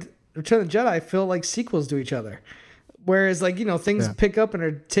and Return of the Jedi feel like sequels to each other. Whereas, like, things pick up and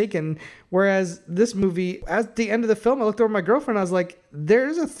are taken. Whereas this movie, at the end of the film, I looked over at my girlfriend and I was like,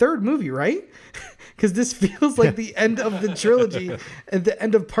 there's a third movie, right? Because this feels like the end of the trilogy and the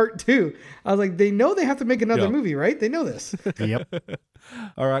end of part 2. I was like, they know they have to make another movie, right? They know this. Yep.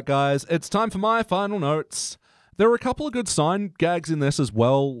 All right, guys, it's time for my final notes. There were a couple of good sign gags in this as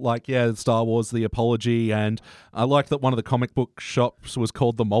well, like, Star Wars, the apology, and I liked that one of the comic book shops was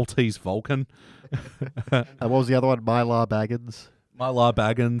called the Maltese Vulcan. And what was the other one? Mylar Baggins? Mylar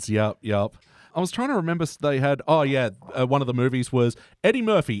Baggins, yep. I was trying to remember they had, one of the movies was Eddie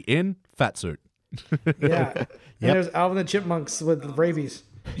Murphy in fat suit. Yeah. And there's Alvin and the Chipmunks with rabies.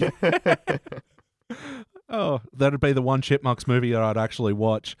 Oh, that'd be the one Chipmunks movie that I'd actually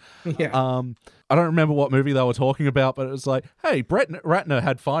watch. Yeah. I don't remember what movie they were talking about, but it was like, hey, Brett Ratner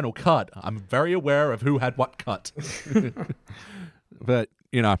had final cut. I'm very aware of who had what cut. But,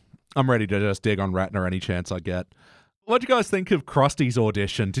 I'm ready to just dig on Ratner any chance I get. What do you guys think of Krusty's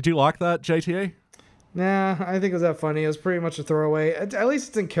audition? Did you like that, JTA? Nah, I think it was that funny. It was pretty much a throwaway. At least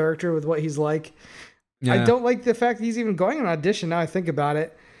it's in character with what he's like. Yeah. I don't like the fact that he's even going on audition now I think about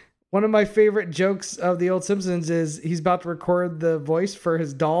it. One of my favorite jokes of the old Simpsons is he's about to record the voice for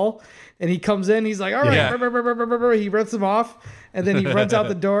his doll, and he comes in, he's like, all right, he runs him off, and then he runs out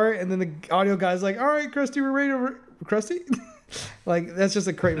the door, and then the audio guy's like, all right, Krusty, we're ready to... Krusty? Like, that's just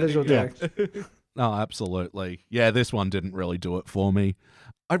a great visual joke. Oh, absolutely. Yeah, this one didn't really do it for me.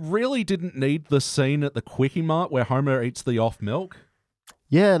 I really didn't need the scene at the Quickie Mart where Homer eats the off milk.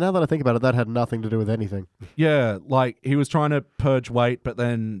 Yeah, now that I think about it, that had nothing to do with anything. Yeah, like he was trying to purge weight, but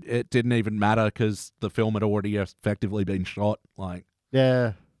then it didn't even matter because the film had already effectively been shot. Yeah,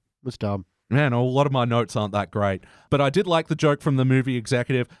 it was dumb. Man, a lot of my notes aren't that great. But I did like the joke from the movie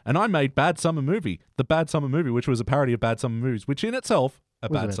executive, and I made Bad Summer Movie, the Bad Summer Movie, which was a parody of Bad Summer Movies, which in itself, a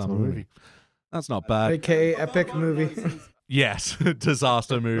Bad Summer movie. That's not bad. AKA epic movie. Yes,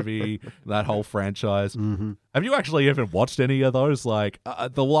 disaster movie, that whole franchise. Mm-hmm. Have you actually even watched any of those? Like,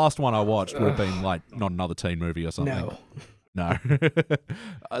 the last one I watched would have been like not another teen movie or something. No.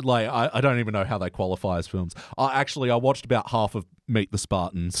 I don't even know how they qualify as films. I watched about half of Meet the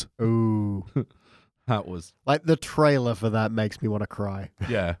Spartans. Ooh. That was... Like, the trailer for that makes me want to cry.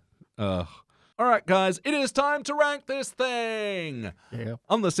 Yeah. Ugh. All right, guys, it is time to rank this thing. Yeah.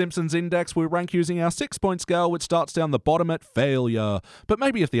 On the Simpsons Index, we rank using our 6-point scale, which starts down the bottom at failure. But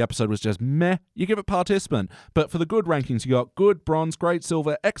maybe if the episode was just meh, you give it participant. But for the good rankings, you got good, bronze, great,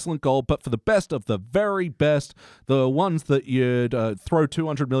 silver, excellent, gold. But for the best of the very best, the ones that you'd throw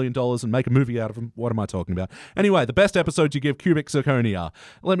 $200 million and make a movie out of them. What am I talking about? Anyway, the best episodes you give cubic zirconia.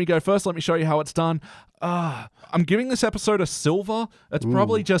 Let me go first. Let me show you how it's done. I'm giving this episode a silver. It's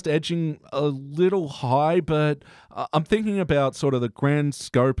probably just edging a little high, but I'm thinking about sort of the grand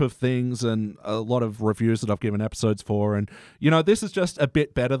scope of things and a lot of reviews that I've given episodes for. And, this is just a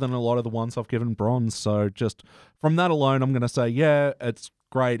bit better than a lot of the ones I've given bronze. So just from that alone, I'm going to say, yeah, it's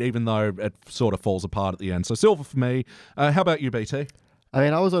great, even though it sort of falls apart at the end. So silver for me. How about you, BT? I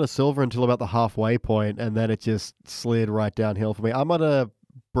mean, I was on a silver until about the halfway point, and then it just slid right downhill for me. I'm on a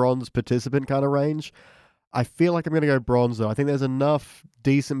bronze participant kind of range. I feel like I'm going to go bronze, though. I think there's enough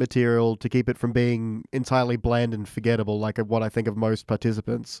decent material to keep it from being entirely bland and forgettable, like what I think of most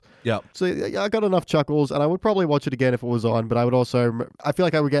participants. Yeah. So yeah, I got enough chuckles, and I would probably watch it again if it was on, but I would also... I feel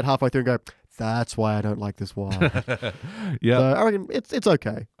like I would get halfway through and go, That's why I don't like this one. Yeah. So I reckon it's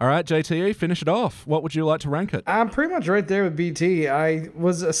okay. All right, JTE, finish it off. What would you like to rank it? I'm pretty much right there with BT. I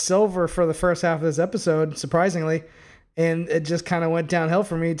was a silver for the first half of this episode, surprisingly. And it just kind of went downhill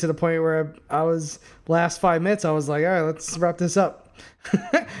for me to the point where I was, last 5 minutes, I was like, all right, let's wrap this up.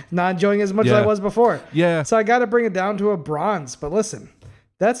 Not enjoying as much as I was before. Yeah. So I got to bring it down to a bronze. But listen,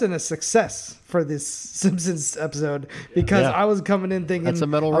 that's a success for this Simpsons episode because I was coming in thinking I was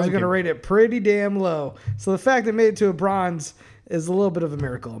going to rate it pretty damn low. So the fact it made it to a bronze is a little bit of a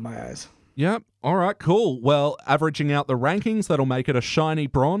miracle in my eyes. Yep. All right, cool. Well, averaging out the rankings, that'll make it a shiny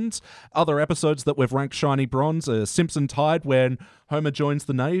bronze. Other episodes that we've ranked shiny bronze are Simpson Tide when Homer joins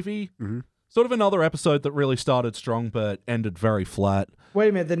the Navy. Mm-hmm. Sort of another episode that really started strong but ended very flat. Wait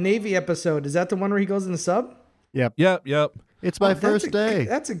a minute. The Navy episode, is that the one where he goes in the sub? Yep. It's my first day.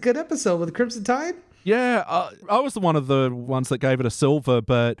 That's a good episode with Crimson Tide. Yeah, I was one of the ones that gave it a silver,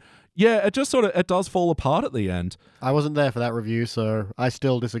 but yeah, it just it does fall apart at the end. I wasn't there for that review, so I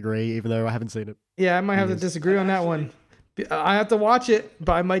still disagree, even though I haven't seen it. Yeah, I might have to disagree on that one. I have to watch it,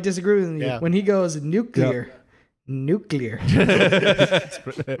 but I might disagree with you. Yeah. When he goes nuclear. Nuclear.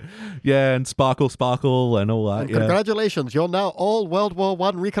 Yeah, and Sparkle and all that. And congratulations, you're now all World War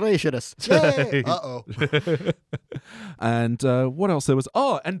I recreationists. Yay! Uh-oh. And what else there was?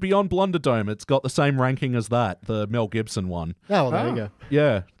 Oh, and Beyond Blunderdome. It's got the same ranking as that, the Mel Gibson one. Oh, well, there you go.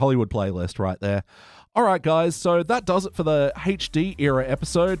 Yeah, Hollywood playlist right there. All right, guys, so that does it for the HD era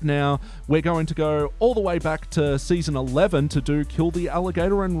episode. Now, we're going to go all the way back to season 11 to do Kill the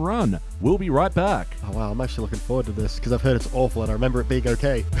Alligator and Run. We'll be right back. Oh, wow, I'm actually looking forward to this because I've heard it's awful and I remember it being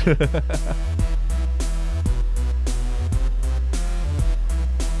okay.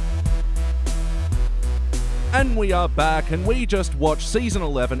 And we are back, and we just watched season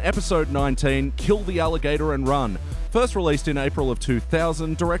 11, episode 19, Kill the Alligator and Run. First released in April of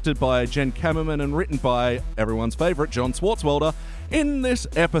 2000, directed by Jen Kamerman and written by everyone's favourite John Swartzwelder. In this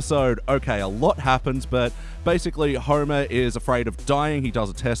episode, okay, a lot happens, but basically Homer is afraid of dying. He does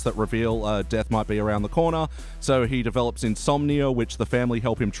a test that reveal death might be around the corner, so he develops insomnia, which the family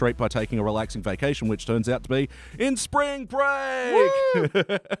help him treat by taking a relaxing vacation, which turns out to be in spring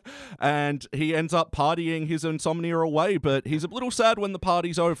break! And he ends up partying his insomnia away, but he's a little sad when the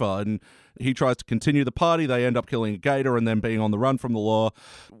party's over, and he tries to continue the party. They end up killing a gator and then being on the run from the law.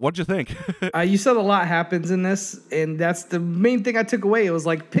 What'd you think? You said a lot happens in this, and that's the main thing I took away. It was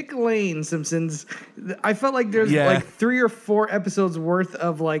like, pick a lane, Simpsons. I felt like there's like 3 or 4 episodes worth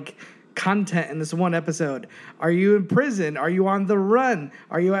of like content in this one episode. Are you in prison? Are you on the run?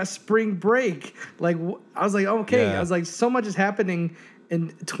 Are you at spring break? Like, I was like, okay. I was like, so much is happening in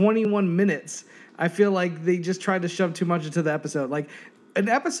 21 minutes. I feel like they just tried to shove too much into the episode. Like, an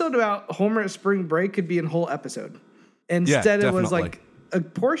episode about Homer at spring break could be a whole episode. Instead, it was like a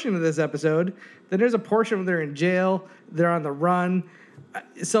portion of this episode. Then there's a portion where they're in jail. They're on the run.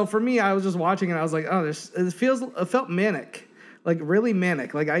 So for me, I was just watching and I was like, oh, it felt manic, like really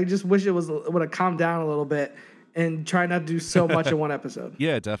manic. Like I just wish it would have calmed down a little bit and try not to do so much in one episode.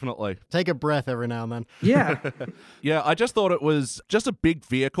 Yeah, definitely. Take a breath every now and then. Yeah. Yeah, I just thought it was just a big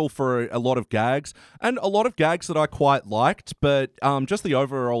vehicle for a lot of gags, and a lot of gags that I quite liked, but just the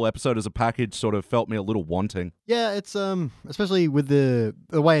overall episode as a package sort of felt me a little wanting. Yeah, it's especially with the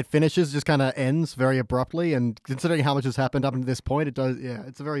way it finishes, just kind of ends very abruptly, and considering how much has happened up to this point, it does. Yeah,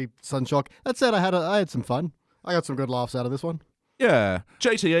 it's a very sudden shock. That said, I had some fun. I got some good laughs out of this one. Yeah.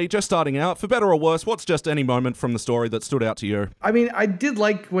 JTE, just starting out, for better or worse, what's just any moment from the story that stood out to you? I mean, I did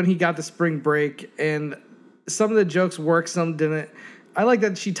like when he got the spring break, and some of the jokes worked, some didn't. I like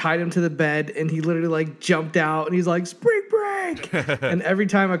that she tied him to the bed, and he literally, like, jumped out, and he's like, spring break! And every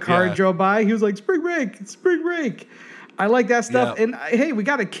time a car drove by, he was like, spring break, spring break. I like that stuff. Yeah. And, hey, we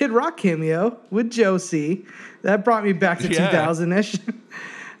got a Kid Rock cameo with Josie. That brought me back to 2000-ish.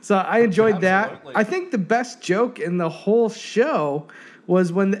 So I enjoyed that. I think the best joke in the whole show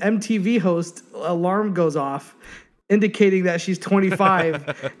was when the MTV host alarm goes off, indicating that she's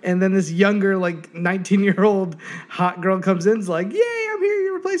 25, and then this younger, like 19-year-old hot girl comes in, is like, "Yay, I'm here,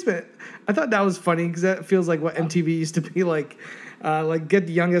 your replacement." I thought that was funny because that feels like what MTV used to be like get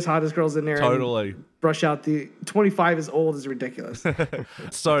the youngest, hottest girls in there. Totally. Brush out the 25 is old is ridiculous.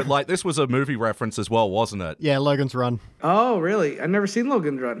 So, like, this was a movie reference as well, wasn't it? Yeah, Logan's Run. Oh, really? I've never seen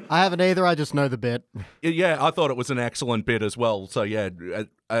Logan's Run. I haven't either. I just know the bit. Yeah, I thought it was an excellent bit as well. So, yeah,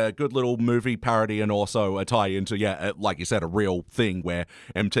 a good little movie parody and also a tie into, like you said, a real thing where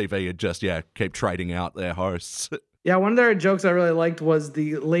MTV had just, keep trading out their hosts. Yeah, one of their jokes I really liked was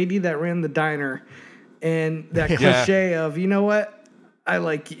the lady that ran the diner and that cliche of, you know what? I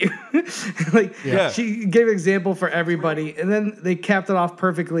like you. Like, Yeah. she gave an example for everybody, and then they capped it off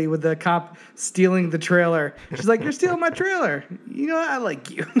perfectly with the cop stealing the trailer. She's like, "You're stealing my trailer. You know what? I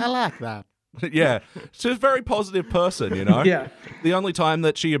like you." I like that. Yeah, she's a very positive person, you know? Yeah. The only time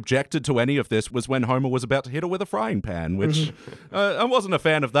that she objected to any of this was when Homer was about to hit her with a frying pan, which I wasn't a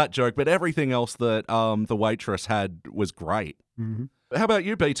fan of that joke, but everything else that the waitress had was great. Mm-hmm. How about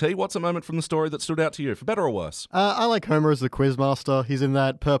you, BT? What's a moment from the story that stood out to you, for better or worse? I like Homer as the quizmaster. He's in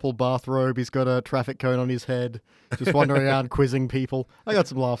that purple bathrobe. He's got a traffic cone on his head, just wandering around quizzing people. I got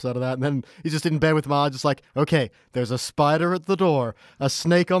some laughs out of that. And then he's just in bed with Marge, just like, okay, there's a spider at the door, a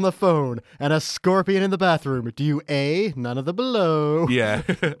snake on the phone, and a scorpion in the bathroom. Do you A? None of the below. Yeah.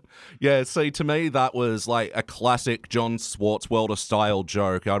 Yeah, see, to me, that was like a classic John Swartzwelder-style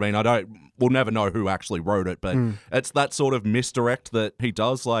joke. I mean, we'll never know who actually wrote it, but it's that sort of misdirect that he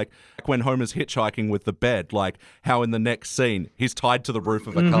does, like when Homer's hitchhiking with the bed, like how in the next scene, he's tied to the roof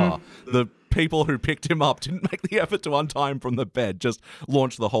of a car. The people who picked him up didn't make the effort to untie him from the bed, just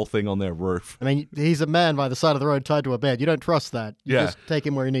launched the whole thing on their roof. I mean, he's a man by the side of the road tied to a bed. You don't trust that. You just take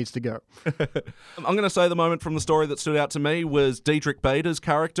him where he needs to go. I'm going to say the moment from the story that stood out to me was Diedrich Bader's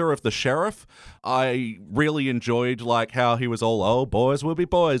character of the sheriff. I really enjoyed like how he was all, oh, boys will be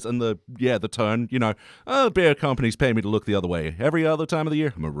boys, and the turn, you know, beer companies pay me to look the other way. Every other time of the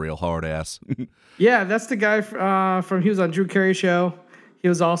year, I'm a real hard ass. Yeah, that's the guy from he was on Drew Carey show. He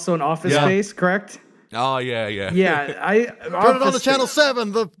was also in Office Space, correct? Oh, yeah. Yeah, Put it on the Channel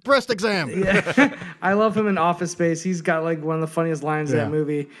 7, the breast exam. Yeah. I love him in Office Space. He's got like one of the funniest lines in that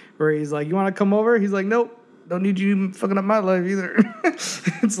movie where he's like, "You want to come over?" He's like, "Nope, don't need you fucking up my life either."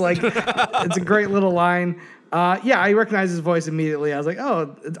 It's like, it's a great little line. I recognize his voice immediately. I was like,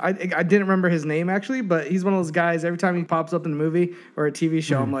 oh, I didn't remember his name actually, but he's one of those guys, every time he pops up in a movie or a TV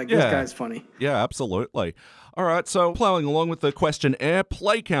show, I'm like, this guy's funny. Yeah, absolutely. All right, so plowing along with the questionnaire,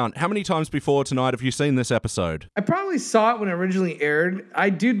 play count. How many times before tonight have you seen this episode? I probably saw it when it originally aired. I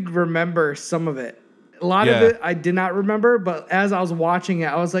do remember some of it. A lot of it I did not remember, but as I was watching it,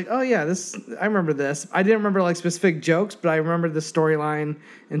 I was like, oh yeah, I remember this. I didn't remember like specific jokes, but I remember the storyline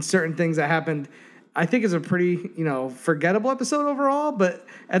and certain things that happened. I think it's a pretty, forgettable episode overall, but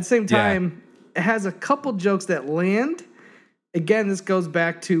at the same time, it has a couple jokes that land. Again, this goes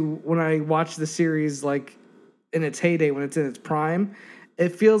back to when I watched the series, like, in its heyday, when it's in its prime.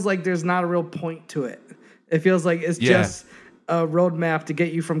 It feels like there's not a real point to it. It feels like it's just a roadmap to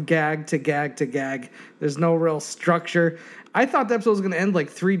get you from gag to gag to gag. There's no real structure. I thought the episode was going to end like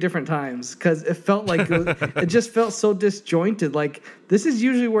 3 different times because it felt like it just felt so disjointed. Like, this is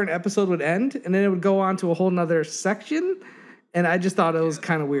usually where an episode would end, and then it would go on to a whole nother section. And I just thought it was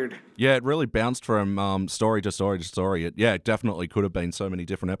kind of weird. Yeah, it really bounced from story to story to story. It definitely could have been so many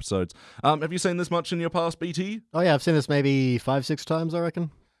different episodes. Have you seen this much in your past, BT? Oh, yeah, I've seen this maybe 5-6 times, I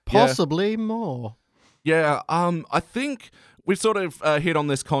reckon. Possibly more. Yeah, I think we've sort of hit on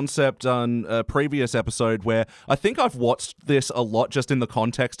this concept on a previous episode where I think I've watched this a lot just in the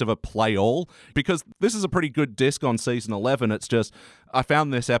context of a play all, because this is a pretty good disc on season 11. It's just, I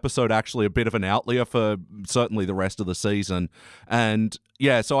found this episode actually a bit of an outlier for certainly the rest of the season. And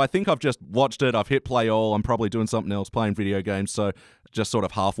yeah, so I think I've just watched it. I've hit play all. I'm probably doing something else, playing video games. So just sort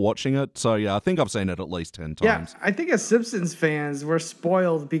of half watching it. So yeah, I think I've seen it at least 10 times. Yeah, I think as Simpsons fans, we're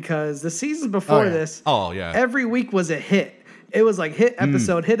spoiled because the seasons before this, every week was a hit. It was like hit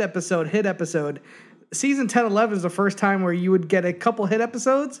episode, hit episode, hit episode. Season 10, 11 is the first time where you would get a couple hit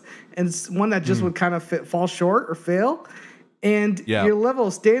episodes and one that just would kind of fall short or fail. And your level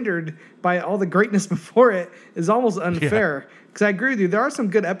of standard by all the greatness before it is almost unfair. Because I agree with you, there are some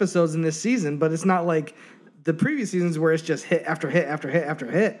good episodes in this season, but it's not like the previous seasons where it's just hit after hit after hit after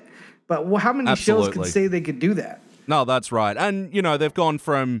hit. But how many shows could say they could do that? No, that's right. And, they've gone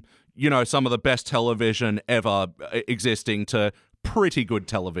from, some of the best television ever existing to pretty good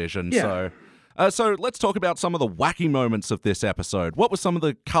television. Yeah. So let's talk about some of the wacky moments of this episode. What were some of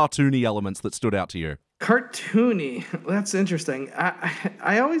the cartoony elements that stood out to you? Cartoony. That's interesting.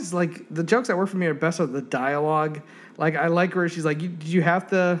 I always like the jokes that work for me are best with the dialogue. Like, I like where she's like, did you have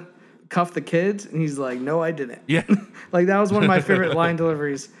to cuff the kids? And he's like, no, I didn't. Yeah. Like, that was one of my favorite line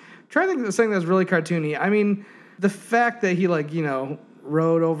deliveries. Trying to think of something that was really cartoony. I mean, the fact that he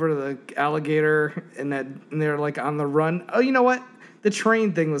rode over to the alligator and they're like on the run. Oh, you know what? The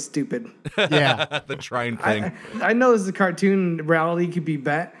train thing was stupid. Yeah. The train thing. I know this is a cartoon, reality could be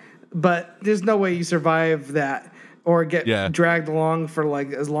bet, but there's no way you survive that or get dragged along for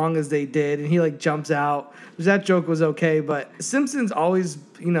like as long as they did. And he jumps out. That joke was okay, but Simpsons always,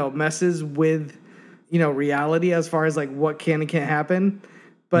 messes with, reality as far as like what can and can't happen.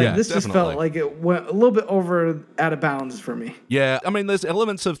 But Yeah, this just definitely. felt like it went a little bit over out of bounds for me. Yeah, I mean, there's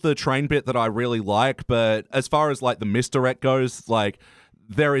elements of the train bit that I really like, but as far as like the misdirect goes, like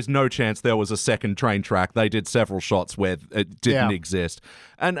there is no chance there was a second train track. They did several shots where it didn't exist.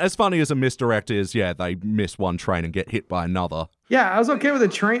 And as funny as a misdirect is, yeah, they miss one train and get hit by another. Yeah, I was okay with the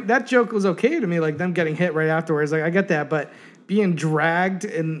train. That joke was okay to me, like them getting hit right afterwards. Like, I get that, but being dragged,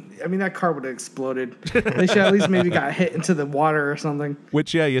 and I mean, that car would have exploded. They should at least maybe got hit into the water or something.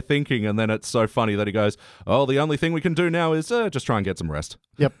 Which, yeah, you're thinking, and then it's so funny that he goes, oh, the only thing we can do now is just try and get some rest.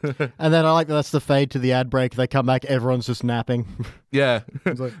 Yep. And then I like that's the fade to the ad break. They come back, everyone's just napping. Yeah.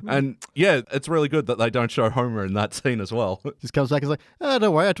 Like, And yeah, it's really good that they don't show Homer in that scene as well. just comes back and is like, oh,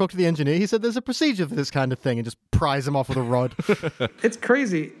 don't worry, I talked to the engineer. He said there's a procedure for this kind of thing, and just pries him off with a rod. It's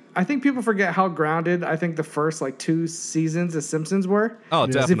crazy. I think people forget how grounded I think the first like 2 seasons of Simpsons were. Oh,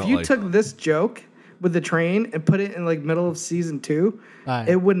 'Cause definitely. if you took this joke with the train and put it in like middle of season 2, Aye.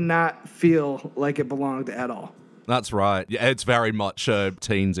 it would not feel like it belonged at all. That's right. Yeah, it's very much a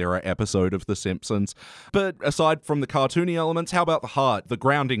teens era episode of The Simpsons. But aside from the cartoony elements, how about the heart, the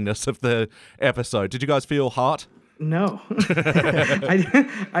groundingness of the episode? Did you guys feel heart? No.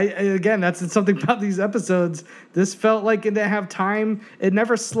 Again, that's something about these episodes. This felt like it didn't have time. It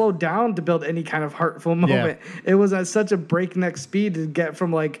never slowed down to build any kind of heartful moment. It was at such a breakneck speed to get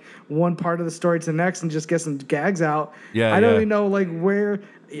from like one part of the story to the next and just get some gags out. Yeah, I don't yeah. even know like where.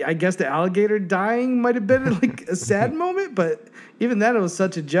 I guess the alligator dying might have been like a sad moment, but even then it was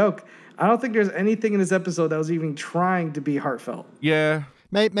such a joke. I don't think there's anything in this episode that was even trying to be heartfelt. Yeah.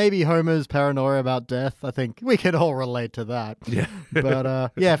 Maybe Homer's paranoia about death. I think we can all relate to that. Yeah.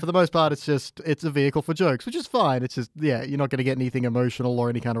 But yeah, for the most part, it's a vehicle for jokes, which is fine. It's just, yeah, you're not going to get anything emotional or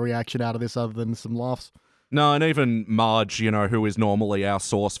any kind of reaction out of this other than some laughs. No, and even Marge, you know, who is normally our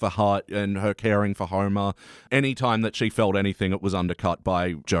source for heart and her caring for Homer, any time that she felt anything, it was undercut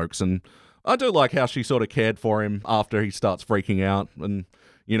by jokes. And I do like how she sort of cared for him after he starts freaking out. And,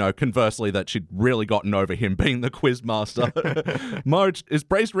 you know, conversely, that she'd really gotten over him being the quiz master. Marge, is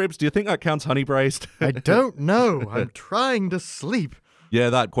braised ribs, do you think that counts honey braised? I don't know. I'm trying to sleep. Yeah,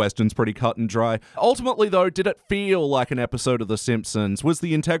 that question's pretty cut and dry. Ultimately, though, did it feel like an episode of The Simpsons? Was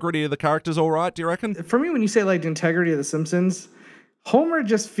the integrity of the characters all right, do you reckon? For me, when you say like the integrity of the Simpsons, Homer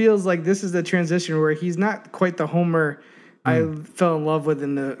just feels like this is the transition where he's not quite the Homer I fell in love with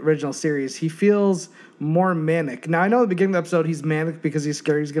in the original series. He feels more manic. Now, I know at the beginning of the episode he's manic because he's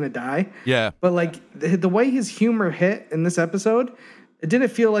scared he's going to die. Yeah. But like the way his humor hit in this episode, it didn't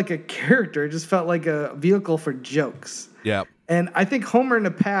feel like a character. It just felt like a vehicle for jokes. Yeah. And I think Homer in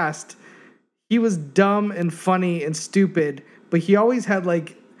the past, he was dumb and funny and stupid, but he always had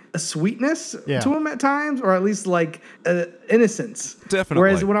like a sweetness to him at times, or at least like innocence. Definitely.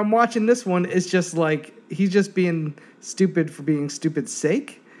 Whereas when I'm watching this one, it's just like he's just being stupid for being stupid's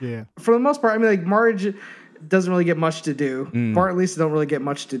sake. Yeah. For the most part, I mean, like Marge doesn't really get much to do. Bart and Lisa don't really get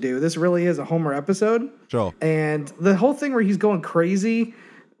much to do. This really is a Homer episode. Sure. And the whole thing where he's going crazy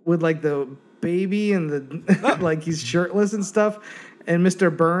with like the baby and the like he's shirtless and stuff, and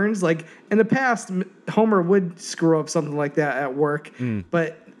Mr. Burns, like in the past Homer would screw up something like that at work,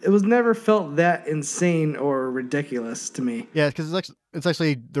 but it was never felt that insane or ridiculous to me. Yeah, because it's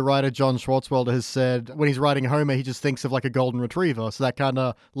actually the writer John Swartzwelder has said when he's writing Homer, he just thinks of like a golden retriever, so that kind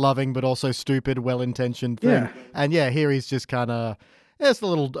of loving but also stupid, well-intentioned thing. Yeah. And yeah, here he's just kind of it's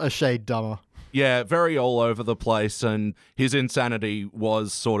a shade dumber. Yeah, very all over the place, and his insanity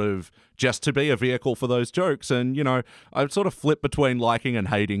was sort of just to be a vehicle for those jokes. And, you know, I sort of flip between liking and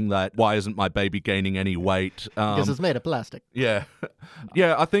hating that why isn't my baby gaining any weight? Because it's made of plastic. Yeah.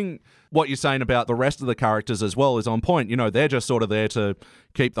 Yeah, I think what you're saying about the rest of the characters as well is on point. You know, they're just sort of there to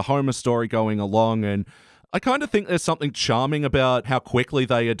keep the Homer story going along, and I kind of think there's something charming about how quickly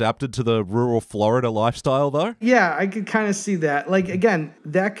they adapted to the rural Florida lifestyle, though. Yeah, I could kind of see that. Like, again,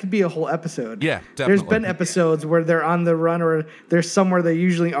 that could be a whole episode. Yeah, definitely. There's been episodes where they're on the run or they're somewhere they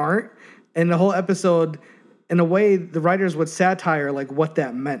usually aren't. And the whole episode, in a way, the writers would satire, like, what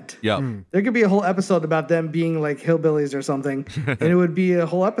that meant. Yeah. There could be a whole episode about them being, like, hillbillies or something. And it would be a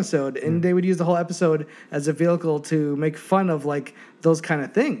whole episode. And they would use the whole episode as a vehicle to make fun of, like, those kind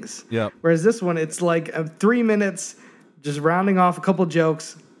of things. Yeah. Whereas this one, it's like 3 minutes, just rounding off a couple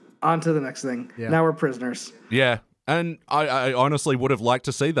jokes, on to the next thing. Yeah. Now we're prisoners. Yeah. And I honestly would have liked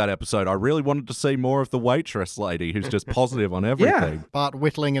to see that episode. I really wanted to see more of the waitress lady who's just positive on everything. Bart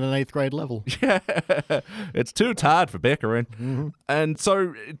whittling at an 8th grade level. Yeah. It's too tired for bickering. Mm-hmm. And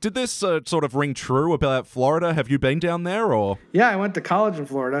so did this sort of ring true about Florida? Have you been down there or? Yeah, I went to college in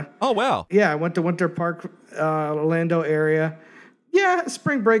Florida. Oh, wow. Yeah, I went to Winter Park, Orlando area. Yeah,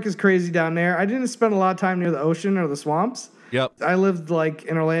 spring break is crazy down there. I didn't spend a lot of time near the ocean or the swamps, Yep. I lived like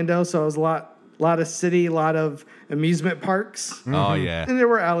in Orlando, so it was a lot of city, a lot of amusement parks. Oh, yeah. And there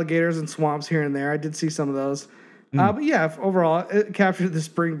were alligators and swamps here and there. I did see some of those. But yeah, overall, it captured the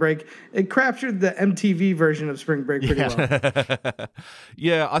spring break. It captured the MTV version of spring break pretty well.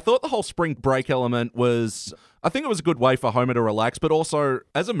 Yeah, I thought the whole spring break element was... I think it was a good way for Homer to relax, but also,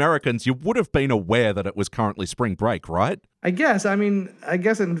 as Americans, you would have been aware that it was currently spring break, right? I guess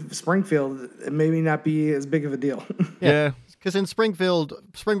in Springfield, it maybe not be as big of a deal. Yeah. Because in Springfield,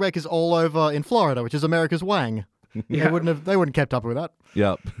 spring break is all over in Florida, which is America's Wang. Yeah. They wouldn't kept up with that.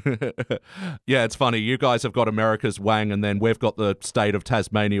 Yep. Yeah, it's funny. You guys have got America's Wang, and then we've got the state of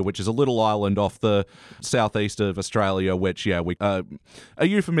Tasmania, which is a little island off the southeast of Australia, which, yeah, a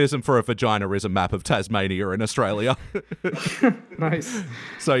euphemism for a vagina is a map of Tasmania in Australia. Nice.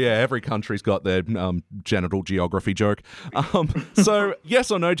 So, yeah, every country's got their genital geography joke. So, yes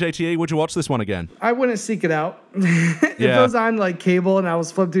or no, JTE, would you watch this one again? I wouldn't seek it out. If it was on like cable and I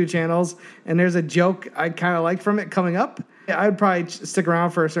was flipping through channels and there's a joke I kind of like from it coming up, I'd probably stick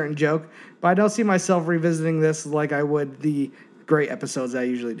around for a certain joke, but I don't see myself revisiting this like I would the great episodes I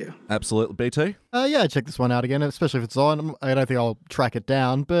usually do. Absolutely. BT? Yeah, check this one out again, especially if it's on. I don't think I'll track it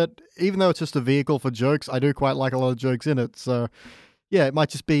down, but even though it's just a vehicle for jokes, I do quite like a lot of jokes in it, so... Yeah, it might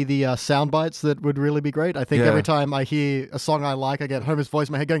just be the sound bites that would really be great. I think every time I hear a song I like, I get Homer's voice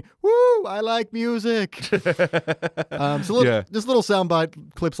in my head going, "Woo, I like music." Just little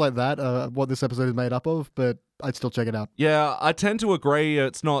soundbite clips like that, what this episode is made up of, but I'd still check it out. Yeah, I tend to agree.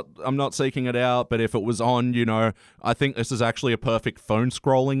 I'm not seeking it out, but if it was on, I think this is actually a perfect phone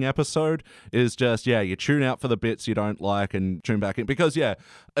scrolling episode. Is just, you tune out for the bits you don't like and tune back in. Because,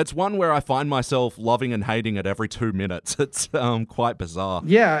 it's one where I find myself loving and hating it every 2 minutes. It's quite bizarre.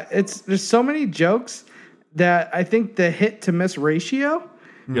 Yeah, there's so many jokes that I think the hit to miss ratio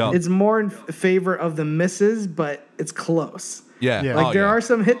is more in favor of the misses, but it's close. Yeah. Like there are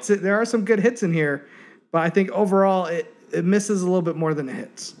some hits, there are some good hits in here, but I think overall it misses a little bit more than it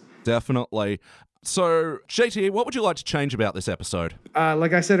hits. Definitely. So, JTE, what would you like to change about this episode?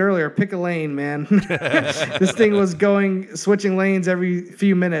 Like I said earlier, pick a lane, man. This thing was switching lanes every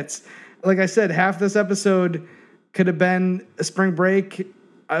few minutes. Like I said, half this episode could have been a spring break,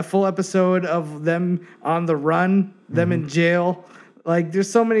 a full episode of them on the run, them in jail. Like, there's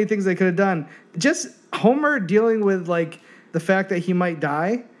so many things they could have done. Just Homer dealing with, like, the fact that he might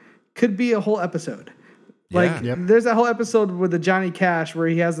die could be a whole episode. Like, there's that whole episode with the Johnny Cash where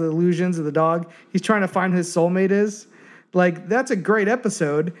he has the illusions of the dog. He's trying to find who his soulmate is. Like, that's a great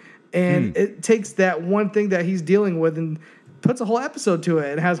episode. And it takes that one thing that he's dealing with and puts a whole episode to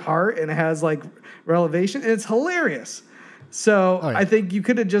it. It has heart and it has, like, relevation. And it's hilarious. So I think you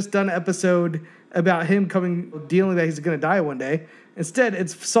could have just done an episode about him dealing that he's going to die one day. Instead,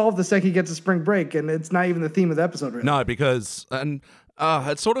 it's solved the second he gets a spring break. And it's not even the theme of the episode, really. No, because...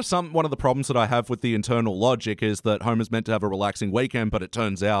 it's sort of one of the problems that I have with the internal logic is that Homer's meant to have a relaxing weekend, but it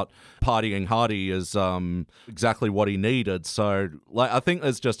turns out partying hardy is exactly what he needed. So I think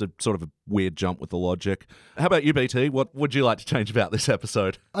there's just a sort of a weird jump with the logic. How about you, BT? What would you like to change about this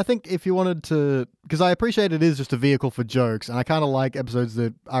episode? I think if you wanted to, because I appreciate it is just a vehicle for jokes, and I kind of like episodes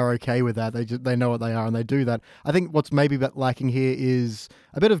that are okay with that. They know what they are and they do that. I think what's maybe lacking here is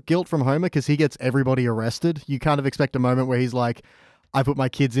a bit of guilt from Homer because he gets everybody arrested. You kind of expect a moment where he's like, I put my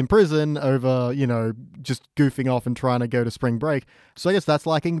kids in prison over, just goofing off and trying to go to spring break. So I guess that's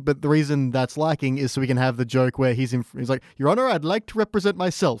lacking. But the reason that's lacking is so we can have the joke where he's like, Your Honor, I'd like to represent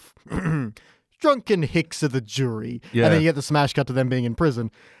myself. Drunken hicks of the jury. Yeah. And then you get the smash cut to them being in prison.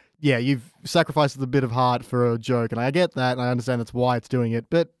 Yeah, you've sacrificed a bit of heart for a joke. And I get that. And I understand that's why it's doing it.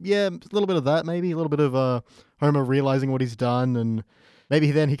 But yeah, a little bit of that maybe. A little bit of Homer realizing what he's done and...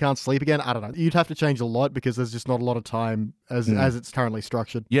 Maybe then he can't sleep again. I don't know. You'd have to change a lot because there's just not a lot of time as it's currently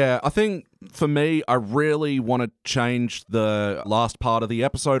structured. Yeah, I think for me, I really want to change the last part of the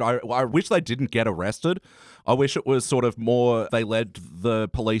episode. I wish they didn't get arrested. I wish it was sort of more they led the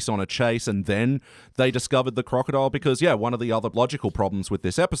police on a chase and then they discovered the crocodile because, one of the other logical problems with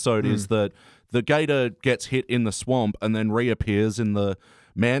this episode is that the gator gets hit in the swamp and then reappears in the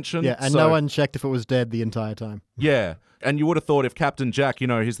mansion. Yeah, and no one checked if it was dead the entire time. Yeah. And you would have thought if Captain Jack,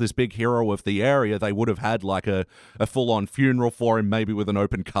 he's this big hero of the area, they would have had like a full-on funeral for him, maybe with an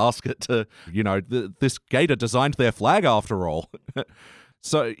open casket to, this gator designed their flag after all.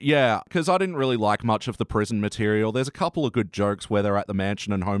 So, because I didn't really like much of the prison material. There's a couple of good jokes where they're at the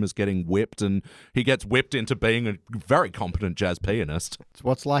mansion and Homer's getting whipped and he gets whipped into being a very competent jazz pianist. It's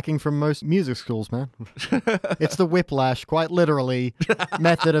what's lacking from most music schools, man. It's the whiplash, quite literally,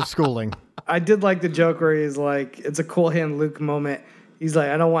 method of schooling. I did like the joke where he's like, it's a Cool Hand Luke moment. He's like,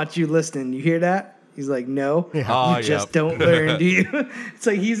 I don't want you listening. You hear that? He's like, no, Yeah. you just don't learn, do you? It's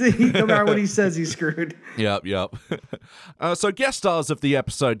like no matter what he says, he's screwed. Yep. So guest stars of the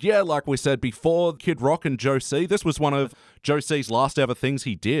episode, like we said before, Kid Rock and Joe C. This was one of Joe C's last ever things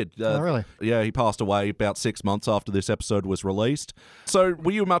he did. Oh, really? Yeah, he passed away about 6 months after this episode was released. So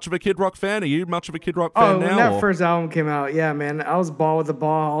were you much of a Kid Rock fan? Are you much of a Kid Rock fan now? When that first album came out, yeah, man, I was ball with the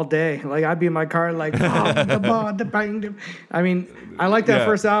ball all day. Like, I'd be in my car like, the ball, the bang. I mean, I like that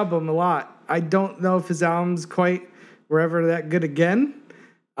first album a lot. I don't know if his albums quite were ever that good again.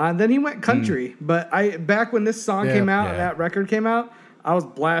 Then he went country. But back when this song came out and that record came out, I was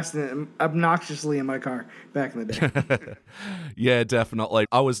blasting it obnoxiously in my car back in the day. Yeah, definitely.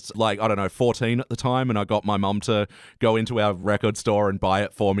 I was like, 14 at the time, and I got my mum to go into our record store and buy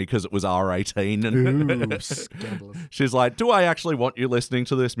it for me because it was R18. And Ooh, scandalous. she's like, do I actually want you listening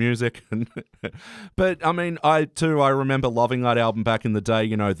to this music? But, I mean, I remember loving that album back in the day,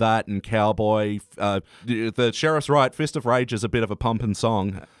 that and Cowboy. The Sheriff's Right, Fist of Rage is a bit of a pumping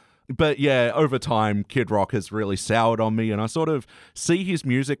song. But yeah, over time, Kid Rock has really soured on me, and I sort of see his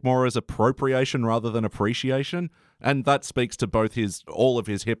music more as appropriation rather than appreciation, and that speaks to both all of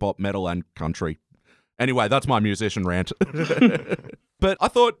his hip-hop, metal, and country. Anyway, that's my musician rant. But I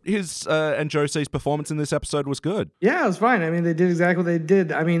thought his and Joe C's performance in this episode was good. Yeah, it was fine. I mean, they did exactly what they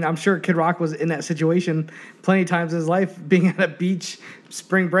did. I mean, I'm sure Kid Rock was in that situation plenty of times in his life, being at a beach,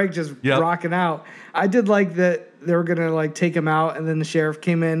 spring break, just rocking out. I did like that they were going to take him out, and then the sheriff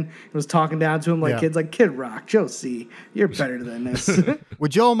came in and was talking down to him kids like, Kid Rock, Joe C, you're better than this.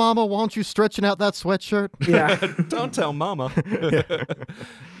 Would your mama want you stretching out that sweatshirt? Yeah. Don't tell mama.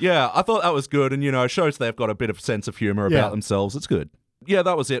 Yeah, I thought that was good, and, it shows they've got a bit of sense of humor about themselves. It's good. Yeah,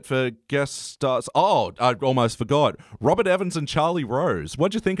 that was it for guest stars. Oh, I almost forgot. Robert Evans and Charlie Rose.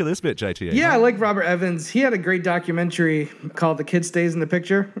 What'd you think of this bit, JTE? Yeah, I like Robert Evans. He had a great documentary called The Kid Stays in the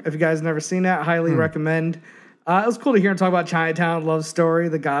Picture. If you guys never seen that, highly recommend. It was cool to hear him talk about Chinatown, Love Story,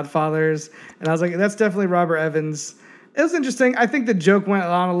 The Godfathers. And I was like, that's definitely Robert Evans. It was interesting. I think the joke went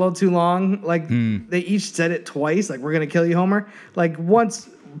on a little too long. They each said it twice, we're going to kill you, Homer. Once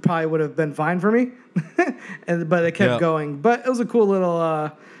probably would have been fine for me. But it kept going. But it was a cool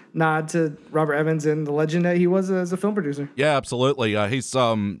little nod to Robert Evans and the legend that he was as a film producer. Yeah, absolutely. He's,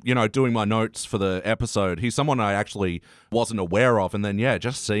 doing my notes for the episode. He's someone I actually wasn't aware of. And then,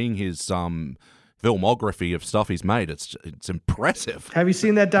 just seeing his filmography of stuff he's made, it's impressive. Have you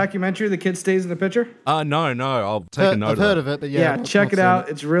seen that documentary, The Kid Stays in the Picture? No. I'll take a note I've heard of it, but check it out.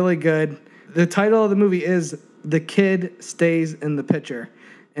 It's really good. The title of the movie is The Kid Stays in the Picture.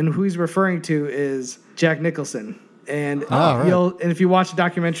 And who he's referring to is Jack Nicholson. And and if you watch the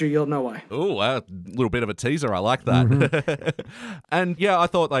documentary, you'll know why. Oh, a little bit of a teaser. I like that. Mm-hmm. And I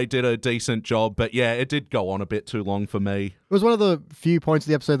thought they did a decent job, but it did go on a bit too long for me. It was one of the few points of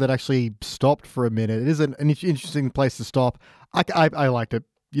the episode that actually stopped for a minute. It is an interesting place to stop. I liked it.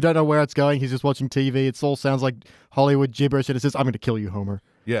 You don't know where it's going. He's just watching TV. It all sounds like Hollywood gibberish, and it says, I'm going to kill you, Homer.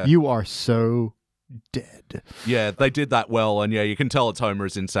 Yeah. You are so dead. Yeah, they did that well, and you can tell it's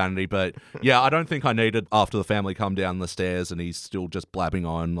Homer's insanity, but I don't think I needed after the family come down the stairs and he's still just blabbing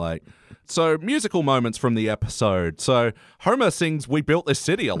on. So musical moments from the episode. So Homer sings We Built This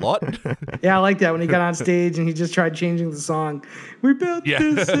City a lot. Yeah, I like that when he got on stage and he just tried changing the song. We built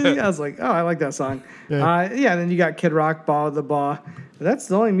this city. I was like, oh, I like that song. Then you got Kid Rock, Ball with the Ball. That's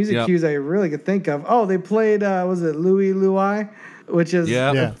the only music cues I really could think of. Oh, they played, was it Louie Louie? Which is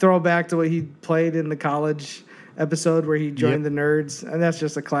a throwback to what he played in the college episode where he joined the Nerds. And that's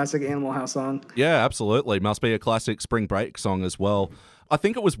just a classic Animal House song. Yeah, absolutely. Must be a classic spring break song as well. I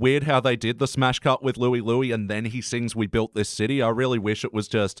think it was weird how they did the smash cut with Louie Louie and then he sings We Built This City. I really wish it was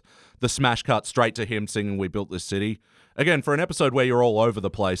just the smash cut straight to him singing We Built This City. Again, for an episode where you're all over the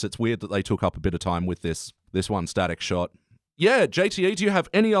place, it's weird that they took up a bit of time with this one static shot. Yeah, JTE, do you have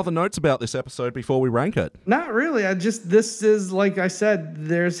any other notes about this episode before we rank it? Not really. This is, like I said,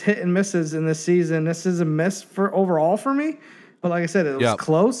 there's hit and misses in this season. This is a miss for overall for me. But like I said, it was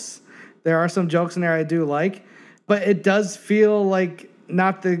close. There are some jokes in there I do like. But it does feel like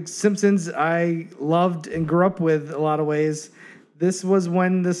not the Simpsons I loved and grew up with a lot of ways. This was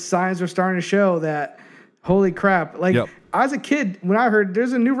when the signs were starting to show that, holy crap. As a kid, when I heard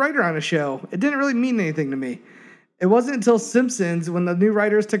there's a new writer on a show, it didn't really mean anything to me. It wasn't until Simpsons, when the new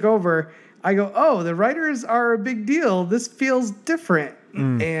writers took over, I go, oh, the writers are a big deal. This feels different.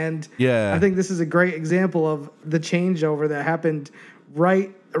 And I think this is a great example of the changeover that happened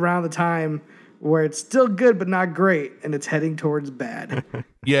right around the time where it's still good but not great, and it's heading towards bad.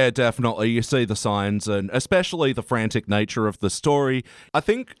 Yeah, definitely. You see the signs, and especially the frantic nature of the story. I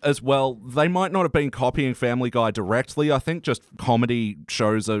think, as well, they might not have been copying Family Guy directly. I think just comedy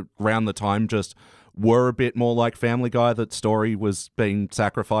shows around the time just were a bit more like Family Guy, that story was being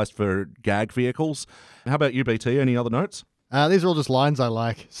sacrificed for gag vehicles. How about you, BT? Any other notes? These are all just lines I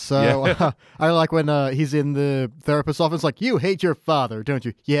like. So Yeah. I like when he's in the therapist's office, like, you hate your father, don't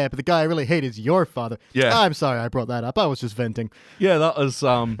you? Yeah, but the guy I really hate is your father. Yeah. I'm sorry I brought that up. I was just venting. Yeah, that was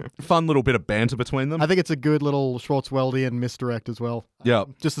fun little bit of banter between them. I think it's a good little Schwartzweldian misdirect as well. Yeah.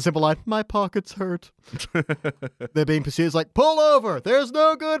 Just a simple line, my pockets hurt. They're being pursued. It's like, pull over. There's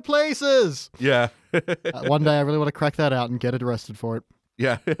no good places. Yeah. One day I really want to crack that out and get arrested for it.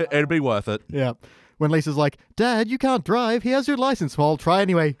 Yeah, it'd be worth it. Yeah. When Lisa's like, Dad, you can't drive. He has your license. Well, I'll try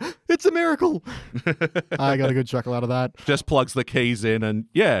anyway. It's a miracle. I got a good chuckle out of that. Just plugs the keys in and,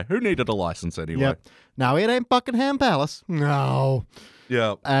 yeah, who needed a license anyway? Yep. Now, it ain't Buckingham Palace. No.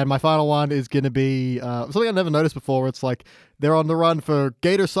 Yeah. And my final one is going to be something I never noticed before. It's like they're on the run for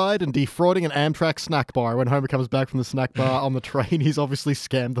Gatorside and defrauding an Amtrak snack bar. When Homer comes back from the snack bar on the train, he's obviously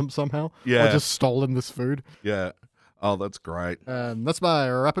scammed them somehow. Yeah. Or just stolen this food. Yeah. Oh, that's great. That's my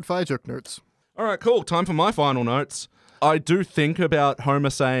rapid fire joke notes. All right, cool. Time for my final notes. I do think about Homer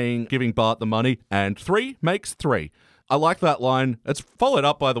saying, giving Bart the money, and 3 makes 3. I like that line. It's followed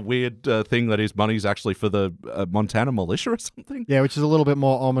up by the weird thing that his money's actually for the Montana militia or something. Yeah, which is a little bit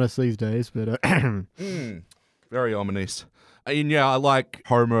more ominous these days, but... Very ominous. And yeah, I like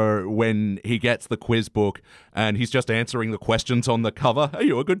Homer when he gets the quiz book and he's just answering the questions on the cover. Are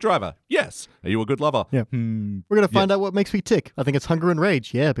you a good driver? Yes. Are you a good lover? Yeah. We're going to find out what makes me tick. I think it's hunger and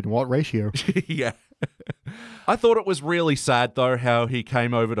rage. Yeah, but in what ratio? Yeah. I thought it was really sad, though, how he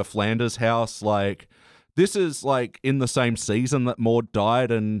came over to Flanders' house. Like, this is, like, in the same season that Maud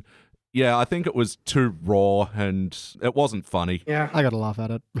died, and yeah, I think it was too raw, and it wasn't funny. Yeah. I got to laugh at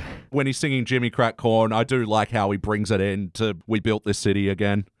it. When he's singing Jimmy Crack Corn, I do like how he brings it in to We Built This City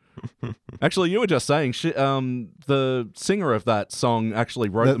again. Actually, you were just saying, the singer of that song actually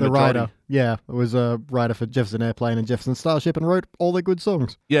wrote the majority. writer. Yeah, it was a writer for Jefferson Airplane and Jefferson Starship and wrote all the good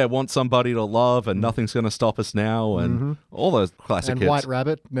songs. Yeah, Want Somebody to Love and Nothing's Gonna Stop Us Now and all those classic And hits. White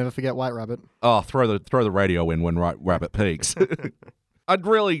Rabbit. Never forget White Rabbit. Oh, throw the radio in when Rabbit peaks. I'd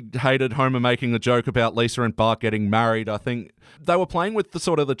really hated Homer making the joke about Lisa and Bart getting married. I think they were playing with the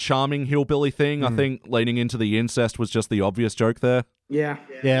sort of the charming hillbilly thing. I think leaning into the incest was just the obvious joke there. Yeah.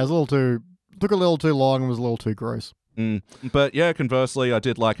 Yeah, it was a little too... Took a little too long and was a little too gross. But yeah, conversely, I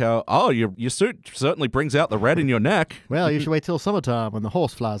did like how, your suit certainly brings out the red in your neck. Well, you should wait till summertime when the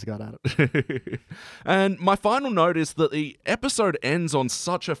horseflies got at it. And my final note is that the episode ends on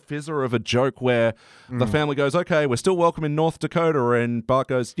such a fizzer of a joke where the family goes, okay, we're still welcome in North Dakota, and Bart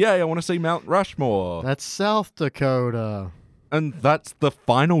goes, yay, I want to see Mount Rushmore. That's South Dakota. And that's the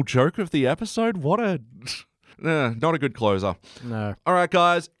final joke of the episode? What a... not a good closer. No. All right,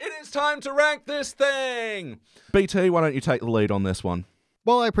 guys, it is time to rank this thing. BT, why don't you take the lead on this one?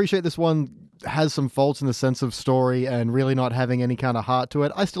 Well, I appreciate this one has some faults in the sense of story and really not having any kind of heart to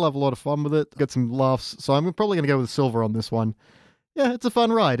it. I still have a lot of fun with it, get some laughs, so I'm probably going to go with silver on this one. Yeah, it's a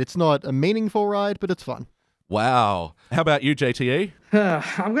fun ride. It's not a meaningful ride, but it's fun. Wow. How about you, JTE?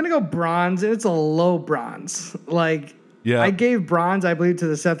 I'm going to go bronze, and it's a low bronze. Like, Yeah. I gave bronze, I believe, to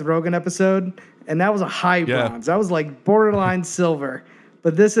the Seth Rogen episode, and that was a high bronze. That was like borderline silver.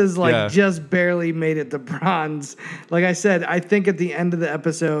 But this is like just barely made it to bronze. Like I said, I think at the end of the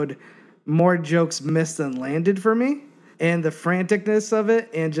episode, more jokes missed than landed for me. And the franticness of it,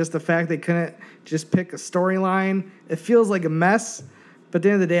 and just the fact they couldn't just pick a storyline, it feels like a mess. But at the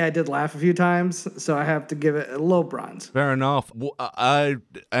end of the day, I did laugh a few times, so I have to give it a low bronze. Fair enough. Well, I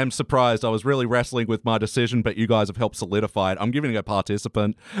am surprised. I was really wrestling with my decision, but you guys have helped solidify it. I'm giving it a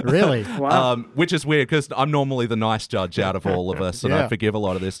participant. Really? Wow. Which is weird because I'm normally the nice judge out of all of us, and I forgive a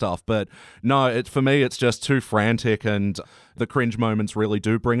lot of this stuff. But no, for me, it's just too frantic, and the cringe moments really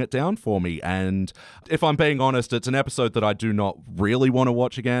do bring it down for me. And if I'm being honest, it's an episode that I do not really want to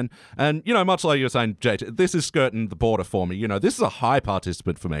watch again. And, much like you were saying, JT, this is skirting the border for me. This is a high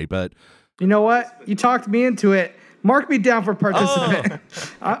participant for me, but... You know what? You talked me into it. Mark me down for participant.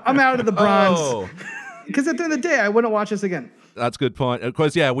 I'm out of the bronze. Because at the end of the day, I wouldn't watch this again. That's a good point.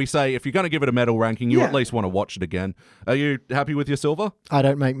 Because, we say if you're going to give it a medal ranking, you at least want to watch it again. Are you happy with your silver? I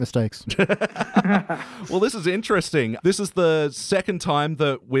don't make mistakes. Well, this is interesting. This is the second time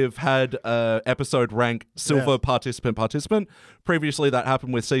that we've had an episode rank silver participant. Previously, that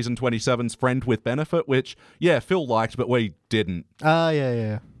happened with season 27's Friend with Benefit, which, Phil liked, but we didn't.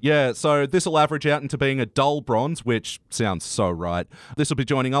 Yeah. Yeah, so this will average out into being a dull bronze, which sounds so right. This will be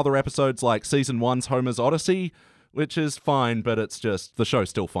joining other episodes like season 1's Homer's Odyssey, which is fine, but it's just the show's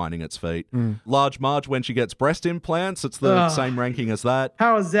still finding its feet. Large Marge, when she gets breast implants, it's the same ranking as that.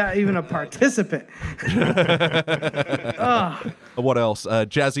 How is that even a participant? What else?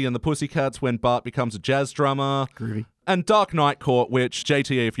 Jazzy and the Pussycats, when Bart becomes a jazz drummer. Groovy. And Dark Knight Court, which,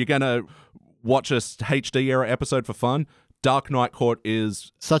 JTE, if you're going to watch a HD era episode for fun, Dark Knight Court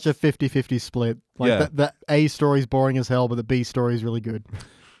is... Such a 50-50 split. The A story's boring as hell, but the B story's really good.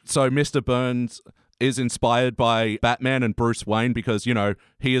 So Mr. Burns is inspired by Batman and Bruce Wayne because,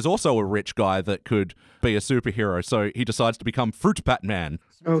 he is also a rich guy that could be a superhero. So he decides to become Fruit Batman.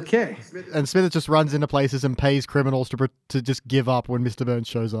 Okay. And Smithers just runs into places and pays criminals to just give up when Mr. Burns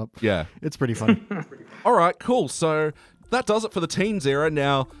shows up. Yeah. It's pretty fun. All right, cool. So that does it for the teens era.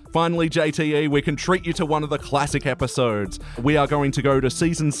 Now, finally, JTE, we can treat you to one of the classic episodes. We are going to go to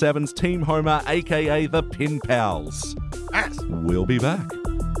Season 7's Team Homer, a.k.a. the Pin Pals. We'll be back.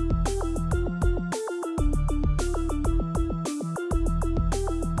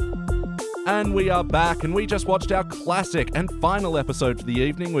 And we are back, and we just watched our classic and final episode for the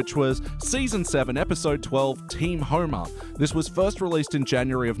evening, which was Season 7, Episode 12, Team Homer. This was first released in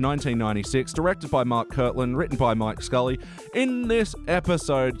January of 1996, directed by Mark Kirtland, written by Mike Scully. In this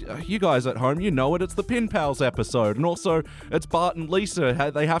episode, you guys at home, you know it, it's the Pin Pals episode, and also it's Bart and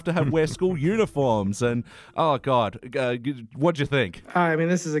Lisa. They have to wear school uniforms, and oh god, what'd you think? I mean,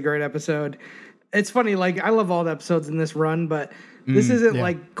 this is a great episode. It's funny, I love all the episodes in this run, but this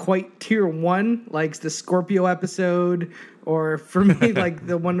isn't quite tier 1, like the Scorpio episode, or for me,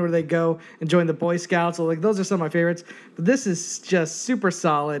 the one where they go and join the Boy Scouts. So those are some of my favorites. But this is just super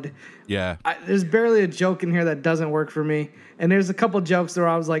solid. Yeah. There's barely a joke in here that doesn't work for me. And there's a couple jokes where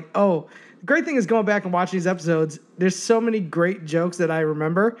I was like, oh, the great thing is going back and watching these episodes. There's so many great jokes that I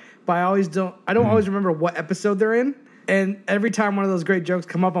remember, but I don't always remember what episode they're in. And every time one of those great jokes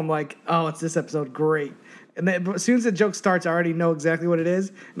come up, I'm like, oh, it's this episode. Great. And then, as soon as the joke starts, I already know exactly what it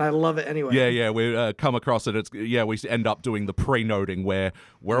is, and I love it anyway. Yeah, we come across it. We end up doing the pre-noting where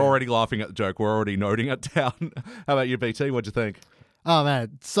we're already laughing at the joke, we're already noting it down. How about you, BT? What'd you think? Oh,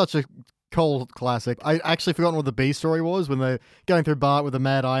 man, such a cold classic. I actually forgotten what the B story was when they're going through Bart with a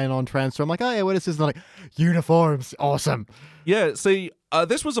mad iron-on transfer. I'm like, oh, yeah, what is this? And they're like, uniforms, awesome. Yeah, see,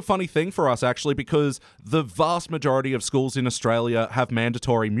 this was a funny thing for us, actually, because the vast majority of schools in Australia have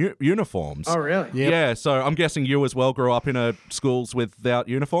mandatory uniforms. Oh, really? Yep. Yeah, so I'm guessing you as well grew up in schools without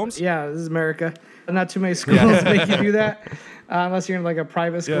uniforms? Yeah, this is America. Not too many schools make you do that, unless you're in a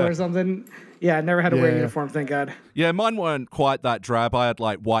private school or something. Yeah, I never had to wear a uniform, thank God. Yeah, mine weren't quite that drab. I had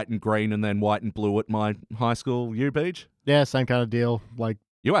white and green and then white and blue at my high school. You, Beach? Yeah, same kind of deal.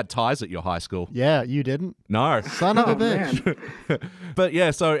 You had ties at your high school. Yeah, you didn't. No. Son of a bitch. But yeah,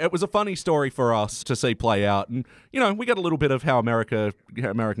 so it was a funny story for us to see play out. And, we get a little bit of how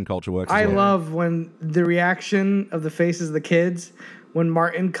American culture works. I love when the reaction of the faces of the kids when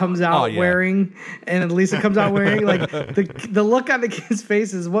Martin comes out wearing and Lisa comes out wearing, the look on the kids'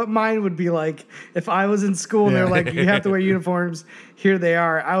 faces, what mine would be like if I was in school and they're like, you have to wear uniforms, here they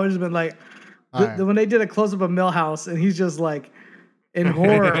are. I would have been like, when they did a close-up of Millhouse and he's just in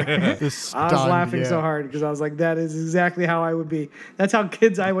horror. I was laughing so hard because I was like, that is exactly how I would be. That's how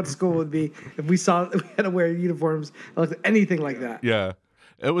kids I went to school would be if we had to wear uniforms, anything like that. Yeah.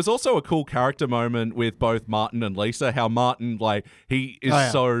 It was also a cool character moment with both Martin and Lisa, how Martin, he is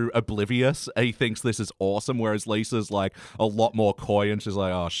so oblivious. He thinks this is awesome, whereas Lisa's, a lot more coy, and she's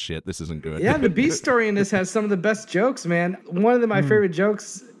like, oh, shit, this isn't good. Yeah, the B story in this has some of the best jokes, man. One of my favorite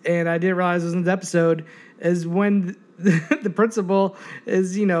jokes, and I didn't realize it was in the episode, is when the principal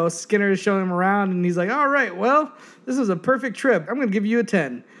is, Skinner is showing him around, and he's like, all right, well, this was a perfect trip. I'm going to give you a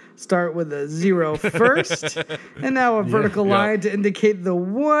 10. Start with a 0 first, and now a vertical line to indicate the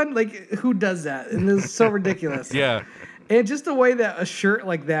 1. Who does that? And this is so ridiculous. Yeah. And just the way that a shirt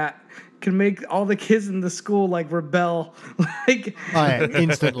like that can make all the kids in the school rebel,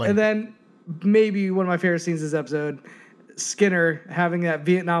 instantly. And then maybe one of my favorite scenes this episode, Skinner having that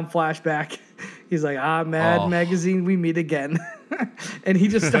Vietnam flashback. He's like, Mad Magazine, we meet again. And he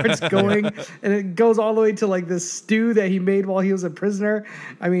just starts going, and it goes all the way to this stew that he made while he was a prisoner.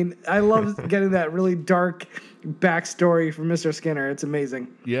 I mean, I love getting that really dark backstory from Mr. Skinner. It's amazing.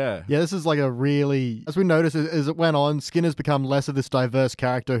 Yeah. Yeah, this is a really, as we noticed as it went on, Skinner's become less of this diverse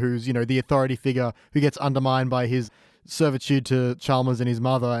character who's, the authority figure who gets undermined by his servitude to Chalmers and his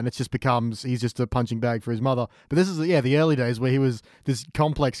mother, and it just becomes he's just a punching bag for his mother. But this is the early days where he was this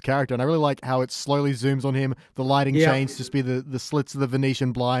complex character, and I really like how it slowly zooms on him. The lighting change just be the slits of the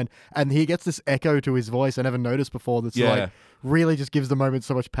Venetian blind, and he gets this echo to his voice I never noticed before. That's really just gives the moment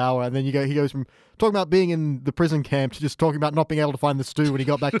so much power. And then he goes from talking about being in the prison camp to just talking about not being able to find the stew when he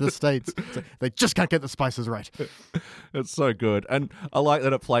got back to the States. So they just can't get the spices right. It's so good. And I like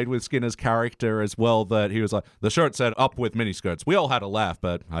that it played with Skinner's character as well, that he was like, the shirt said up with miniskirts. We all had a laugh,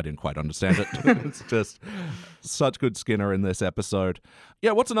 but I didn't quite understand it. It's just such good Skinner in this episode.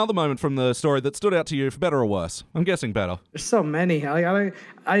 Yeah, what's another moment from the story that stood out to you, for better or worse? I'm guessing better. There's so many. I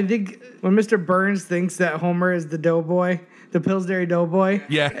think when Mr. Burns thinks that Homer is the doughboy, the Pillsbury doughboy,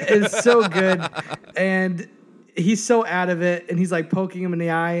 it's so good. And he's so out of it, and he's like poking him in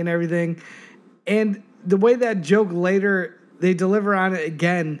the eye and everything. And the way that joke later, they deliver on it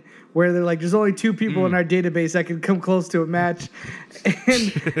again, where they're like, there's only 2 people in our database that can come close to a match.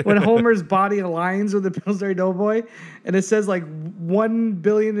 And when Homer's body aligns with the Pillsbury Doughboy, and it says like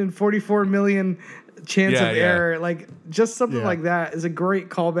 1,044,000,000 chance of error, like just something like that is a great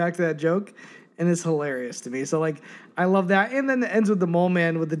callback to that joke, and it's hilarious to me. So like, I love that. And then it ends with the mole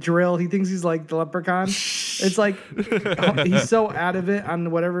man with the drill. He thinks he's like the leprechaun. It's like, he's so out of it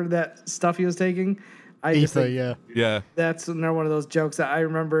on whatever that stuff he was taking. That's another one of those jokes that I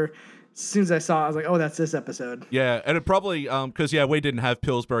remember. As soon as I saw it, I was like, oh, that's this episode. Yeah, and it probably, because, we didn't have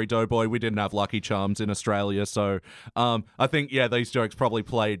Pillsbury Doughboy, we didn't have Lucky Charms in Australia, so I think, these jokes probably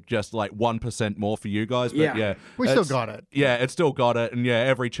played just like 1% more for you guys, but we still got it. Yeah, it still got it, and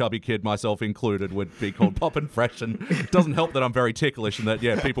every chubby kid, myself included, would be called Poppin' Fresh, and it doesn't help that I'm very ticklish and that,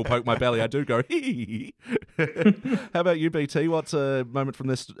 people poke my belly, I do go, hee. How about you, BT? What's a moment from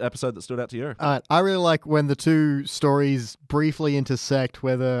this episode that stood out to you? I really like when the two stories briefly intersect,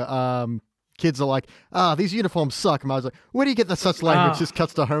 where the kids are like, these uniforms suck. And I was like, where do you get the such language? Just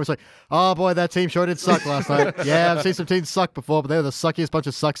cuts to home. It's like, oh boy, that team sure did suck last night. Yeah, I've seen some teams suck before, but they were the suckiest bunch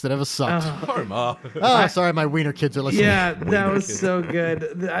of sucks that ever sucked. Sorry, my wiener kids are listening. Yeah, that was so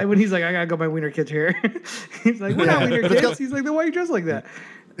good. When he's like, I gotta go, my wiener kids here. He's like, we're not wiener kids. He's like, then why are you dressed like that?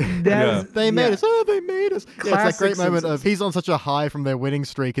 They made us. Oh, they made us. It's that great moment Simpsons. of he's on such a high from their winning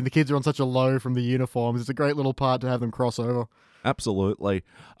streak, and the kids are on such a low from the uniforms. It's a great little part to have them cross over. Absolutely.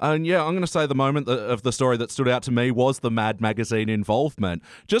 And I'm going to say the moment of the story that stood out to me was the Mad Magazine involvement.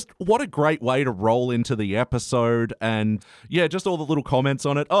 Just what a great way to roll into the episode, and just all the little comments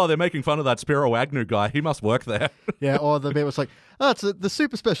on it. Oh, they're making fun of that Spiro Agnew guy. He must work there. Yeah, or the bit was like, it's the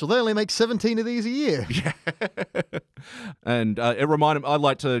super special. They only make 17 of these a year. Yeah. And it reminded me,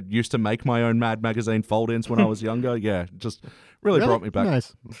 I used to make my own Mad Magazine fold-ins when I was younger. Yeah, just really brought me back.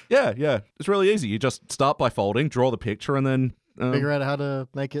 Nice. Yeah. It's really easy. You just start by folding, draw the picture, and then figure out how to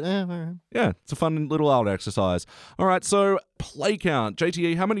make it. All right. Yeah, it's a fun little art exercise. All right, so play count.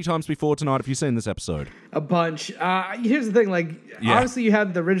 JTE, how many times before tonight have you seen this episode? A bunch. Here's the thing, obviously you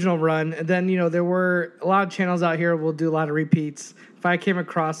had the original run, and then, there were a lot of channels out here will do a lot of repeats. If I came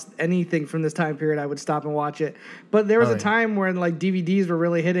across anything from this time period, I would stop and watch it. But there was a time when DVDs were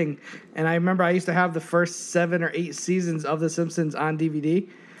really hitting, and I remember I used to have the first 7 or 8 seasons of The Simpsons on DVD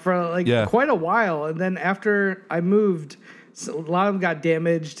for quite a while. And then after I moved, so a lot of them got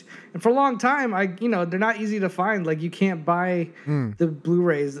damaged, and for a long time, they're not easy to find. Like, you can't buy the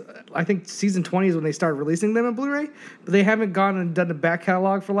Blu-rays. I think season 20 is when they started releasing them in Blu-ray, but they haven't gone and done a back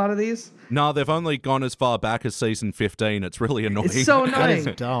catalog for a lot of these. No, they've only gone as far back as season 15. It's really annoying. It's so annoying.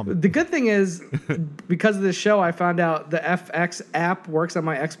 That is dumb. The good thing is, because of this show, I found out the FX app works on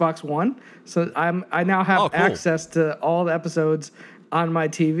my Xbox One, so I now have access to all the episodes on my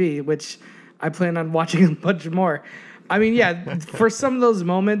TV, which I plan on watching a bunch more. I mean, for some of those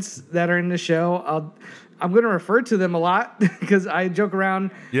moments that are in the show, I'm going to refer to them a lot because I joke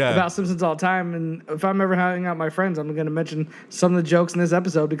around about Simpsons all the time. And if I'm ever hanging out with my friends, I'm going to mention some of the jokes in this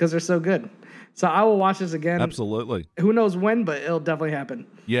episode because they're so good. So I will watch this again. Absolutely. Who knows when, but it'll definitely happen.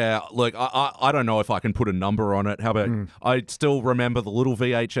 Yeah, look, I don't know if I can put a number on it. How about I still remember the little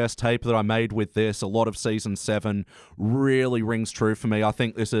VHS tape that I made with this. A lot of season 7 really rings true for me. I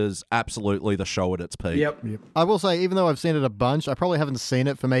think this is absolutely the show at its peak. Yep. I will say, even though I've seen it a bunch, I probably haven't seen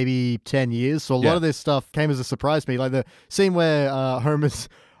it for maybe 10 years. So a lot of this stuff came as a surprise to me. Like the scene where Homer's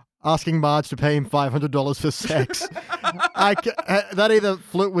asking Marge to pay him $500 for sex. That either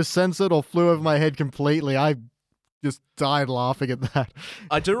was censored or flew over my head completely. I just died laughing at that.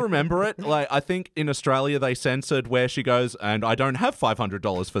 I do remember it. Like, I think in Australia they censored where she goes, and I don't have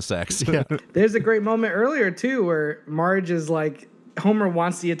 $500 for sex. Yeah. There's a great moment earlier, too, where Marge is like Homer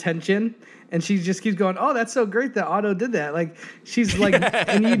wants the attention, and she just keeps going, "Oh, that's so great that Otto did that." Like she's like,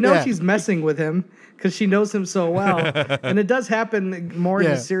 and she's messing with him because she knows him so well. And it does happen more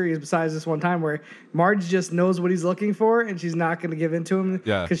in the series besides this one time where Marge just knows what he's looking for, and she's not going to give in to him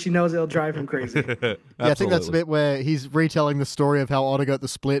because she knows it'll drive him crazy. I think that's the bit where he's retelling the story of how Otto got the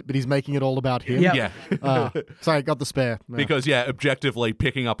split, but he's making it all about him. Sorry, got the spare. Because, objectively,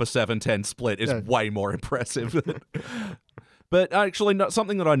 picking up a 7-10 split is way more impressive. But actually,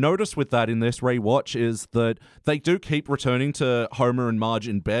 something that I noticed with that in this rewatch is that they do keep returning to Homer and Marge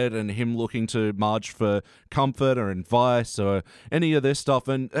in bed and him looking to Marge for comfort or advice or any of this stuff.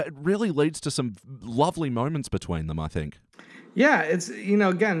 And it really leads to some lovely moments between them, I think. Yeah, it's,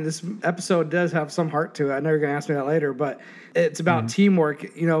 again, this episode does have some heart to it. I know you're going to ask me that later, but it's about teamwork.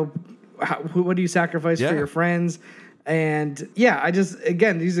 What do you sacrifice for your friends? And these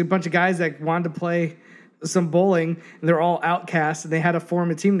are a bunch of guys that wanted to play some bowling, and they're all outcasts, and they had to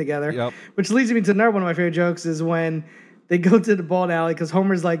form a team together. Which leads me to another one of my favorite jokes is when they go to the bowling alley because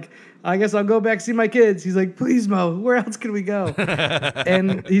Homer's like, I guess I'll go back see my kids. He's like, please, Mo, where else can we go?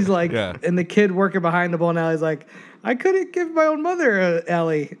 And he's like, and the kid working behind the bowling alley is like, I couldn't give my own mother an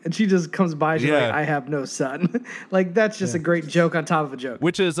alley. And she just comes by, she's like, I have no son. Like, that's just a great joke on top of a joke.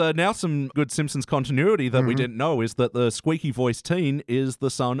 Which is now some good Simpsons continuity that we didn't know, is that the squeaky voiced teen is the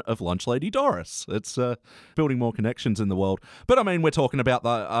son of Lunch Lady Doris. It's building more connections in the world. But I mean, we're talking about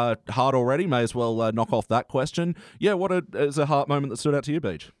the heart already. May as well knock off that question. Yeah, is a heart moment that stood out to you,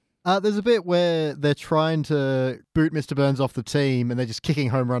 Beach? There's a bit where they're trying to boot Mr. Burns off the team and they're just kicking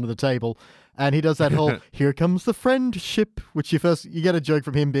Homer under the table. And he does that whole, here comes the friendship, which you get a joke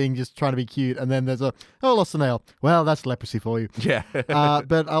from him being just trying to be cute. And then there's lost a nail. Well, that's leprosy for you. Yeah.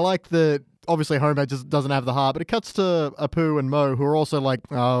 But I like that, obviously Homer just doesn't have the heart, but it cuts to Apu and Mo, who are also like,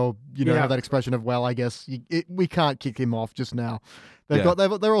 have that expression of, well, I guess we can't kick him off just now.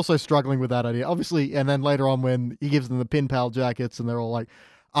 They're also struggling with that idea. Obviously, and then later on when he gives them the pin pal jackets and they're all like,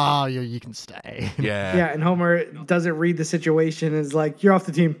 you can stay. Yeah. Yeah, and Homer doesn't read the situation and is like, you're off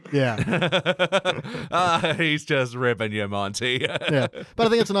the team. Yeah. He's just ripping you, Monty. Yeah. But I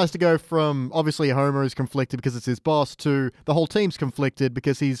think it's nice to go from, obviously, Homer is conflicted because it's his boss, to the whole team's conflicted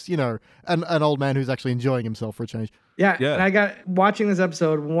because he's, an old man who's actually enjoying himself for a change. Yeah. And I got, watching this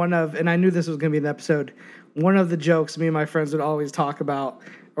episode, and I knew this was going to be an episode, one of the jokes me and my friends would always talk about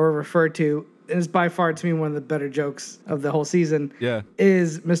or refer to, and it's by far, to me, one of the better jokes of the whole season,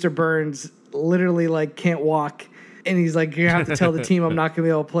 is Mr. Burns literally, like, can't walk. And he's like, you're going to have to tell the team I'm not going to be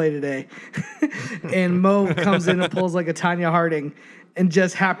able to play today. And Mo comes in and pulls, like, a Tanya Harding and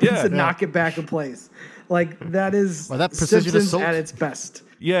just happens to knock it back in place. Like, that is Simpsons at its best.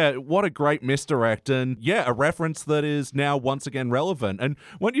 Yeah, what a great misdirect, and a reference that is now once again relevant. And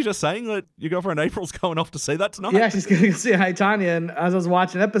weren't you just saying that your girlfriend April's going off to see that tonight? Yeah, she's going to see Hi, Tanya, and as I was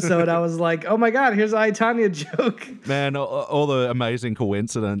watching the episode, I was like, oh my God, here's a Hi, Tanya joke. Man, all the amazing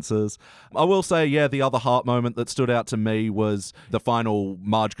coincidences. I will say, the other heart moment that stood out to me was the final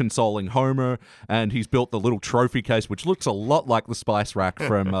Marge consoling Homer, and he's built the little trophy case, which looks a lot like the spice rack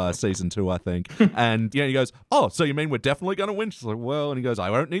from season 2, I think. And he goes, oh, so you mean we're definitely going to win? She's like, well, and he goes,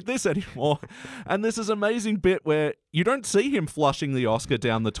 I won't need this anymore. And there's this amazing bit where you don't see him flushing the Oscar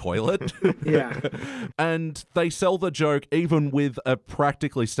down the toilet. Yeah. And they sell the joke even with a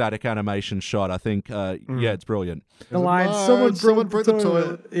practically static animation shot. I think, it's brilliant. The line, someone broke the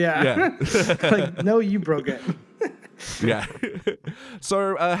toilet. Yeah. Like, no, you broke it. Yeah.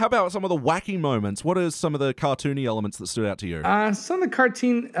 So how about some of the wacky moments? What are some of the cartoony elements that stood out to you? Some of the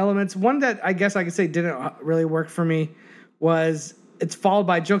cartoon elements, one that I guess I could say didn't really work for me was, it's followed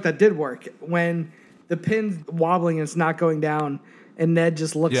by a joke that did work. When the pin's wobbling and it's not going down, and Ned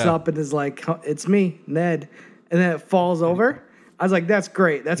just looks up and is like, it's me, Ned. And then it falls over. I was like, that's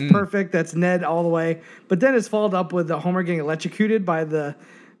great. That's perfect. That's Ned all the way. But then it's followed up with the Homer getting electrocuted by the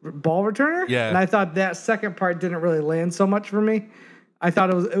ball returner. Yeah. And I thought that second part didn't really land so much for me. I thought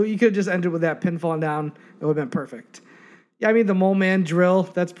you could have just ended with that pin falling down. It would have been perfect. Yeah, I mean, the Mole Man drill,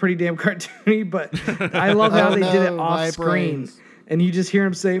 that's pretty damn cartoony, but I love how they did it off screen. And you just hear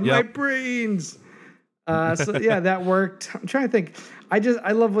him say, my brains. That worked. I'm trying to think.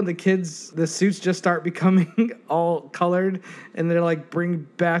 I love when the suits just start becoming all colored and they're like bring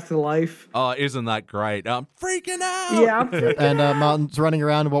back to life. Oh, isn't that great? I'm freaking out. Yeah, I'm freaking out. And Martin's running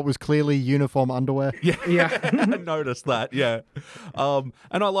around in what was clearly uniform underwear. Yeah. I noticed that, yeah. And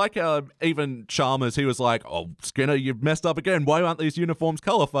I like even Chalmers, he was like, oh, Skinner, you've messed up again. Why aren't these uniforms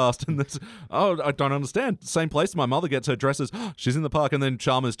color fast? And this, I don't understand. Same place my mother gets her dresses. She's in the park. And then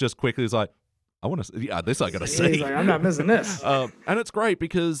Chalmers just quickly is like, I want to. Yeah, this I gotta see. He's like, I'm not missing this. And it's great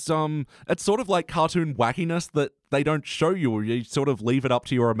because it's sort of like cartoon wackiness that they don't show you. You sort of leave it up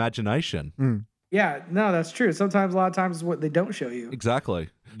to your imagination. Mm. Yeah, no, that's true. Sometimes, a lot of times, it's what they don't show you. Exactly.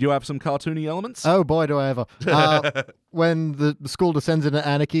 Do you have some cartoony elements? Oh boy, do I ever. When the school descends into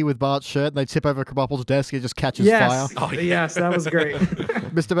anarchy with Bart's shirt and they tip over Krabappel's desk, it just catches fire. Oh, yes, that was great.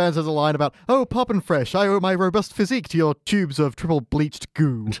 Mr. Burns has a line about, "Oh, Pop and Fresh, I owe my robust physique to your tubes of triple bleached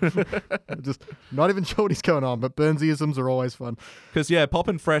goo." Just not even sure what he's going on, but Burnsyisms are always fun. Because, yeah, Pop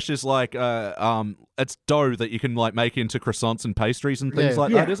and Fresh is like, it's dough that you can like make into croissants and pastries and things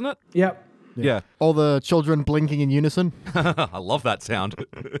like that, isn't it? Yep. Yeah. All the children blinking in unison. I love that sound.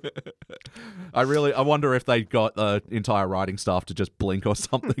 I wonder if they got the entire writing staff to just blink or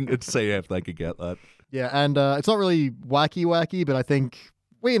something and see if they could get that. Yeah, and it's not really wacky, but I think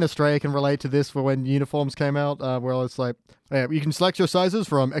we in Australia can relate to this for when uniforms came out, where it's like, you can select your sizes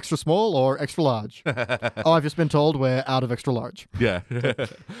from extra small or extra large. Oh, I've just been told we're out of extra large. Yeah.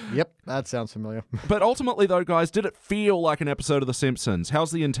 Yep, that sounds familiar. But ultimately, though, guys, did it feel like an episode of The Simpsons?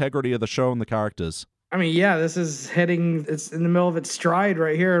 How's the integrity of the show and the characters? I mean, yeah, this is it's in the middle of its stride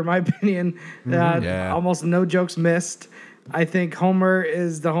right here, in my opinion. Almost no jokes missed. I think Homer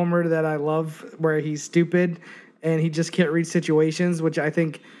is the Homer that I love, where he's stupid and he just can't read situations, which I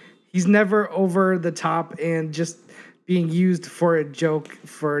think he's never over the top and just being used for a joke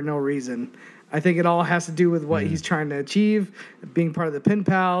for no reason. I think it all has to do with what he's trying to achieve, being part of the Pen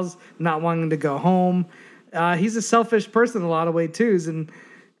Pals, not wanting to go home. He's a selfish person in a lot of ways, too. And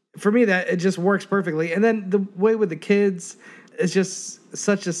for me, that it just works perfectly. And then the way with the kids is just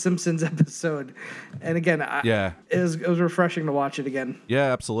such a Simpsons episode. And again, it was refreshing to watch it again.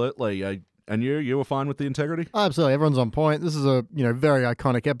 Yeah, absolutely. And you were fine with the integrity? Absolutely, everyone's on point. This is a very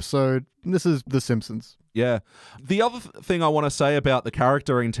iconic episode. This is The Simpsons. Yeah. The other thing I want to say about the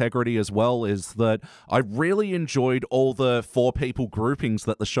character integrity as well is that I really enjoyed all the 4-people groupings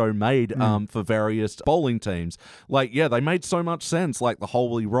that the show made for various bowling teams. Like, yeah, they made so much sense, like the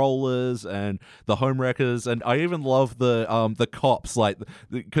Holy Rollers and the Homewreckers, and I even love the cops, like,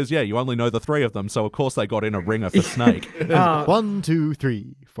 because, yeah, you only know the 3 of them, so of course they got in a ringer for Snake. 1, 2,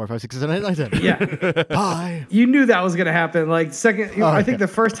 3, 4, 5, 6, 7, 8, 9, 10. Yeah. Bye. You knew that was going to happen. Like, I think the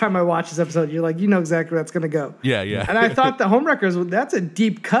first time I watched this episode, you're like, you know exactly where that's going to go. Yeah. And I thought the Homewreckers, that's a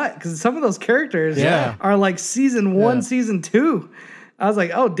deep cut, because some of those characters are like season 1, season 2. I was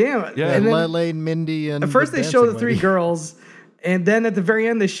like, oh, damn. Yeah, and then Lane, Mindy, and... At first they show the 3 girls, and then at the very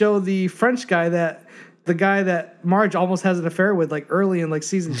end they show the French guy the guy that Marge almost has an affair with, like early in like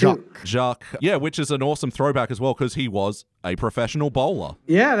season 2. Jacques. Yeah, which is an awesome throwback as well, because he was a professional bowler.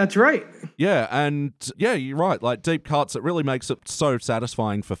 Yeah, that's right. Yeah, and yeah, you're right. Like deep cuts, it really makes it so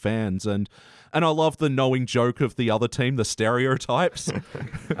satisfying for fans. And I love the knowing joke of the other team, the stereotypes. And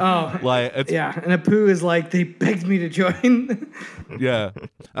Apu is like, they begged me to join. Yeah.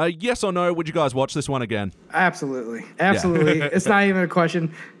 Yes or no, would you guys watch this one again? Absolutely. It's not even a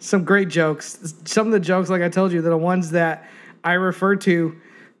question. Some great jokes. Some of the jokes, like I told you, they're the ones that I refer to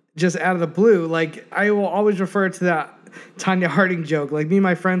just out of the blue. Like, I will always refer to that Tanya Harding joke. Like, me and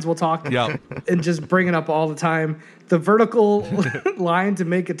my friends will talk and just bring it up all the time. The vertical line to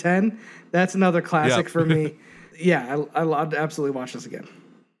make a 10, that's another classic for me. Yeah, I'd absolutely watch this again.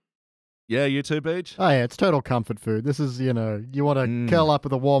 Yeah, you too, Beach? Oh, yeah, it's total comfort food. This is, you want to curl up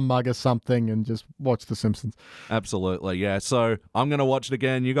with a warm mug or something and just watch The Simpsons. Absolutely, yeah. So I'm going to watch it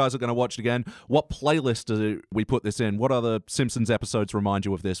again. You guys are going to watch it again. What playlist do we put this in? What other Simpsons episodes remind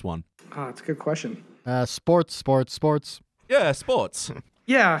you of this one? Oh, that's a good question. Sports. Yeah, sports.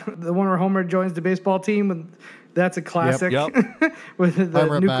 Yeah, the one where Homer joins the baseball team. That's a classic. Yep. With the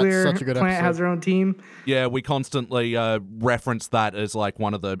Homer nuclear such a good plant episode. has their own team. Yeah, we constantly reference that as like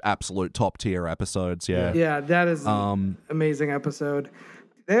one of the absolute top tier episodes. Yeah, that is an amazing episode.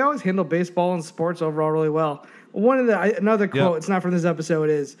 They always handle baseball and sports overall really well. Another quote, it's not from this episode,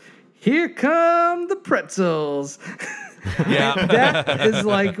 is, "Here come the pretzels." Yeah. That is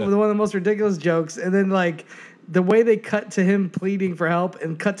like one of the most ridiculous jokes. And then like the way they cut to him pleading for help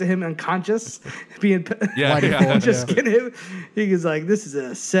and cut to him unconscious, being just get him. He was like, "This is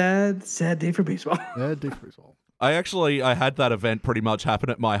a sad, sad day for baseball." Sad day for baseball. I had that event pretty much happen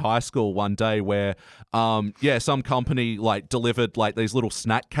at my high school one day where, some company like delivered like these little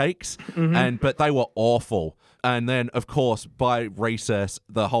snack cakes, but they were awful. And then, of course, by recess,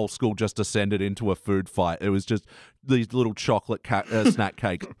 the whole school just descended into a food fight. It was just these little chocolate snack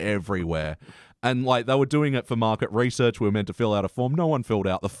cakes everywhere. And like they were doing it for market research. We were meant to fill out a form. No one filled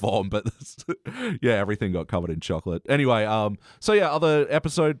out the form, but yeah, everything got covered in chocolate. Anyway, so yeah, other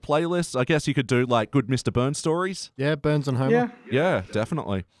episode playlists. I guess you could do like good Mr. Burns stories. Yeah, Burns and Homer. Yeah,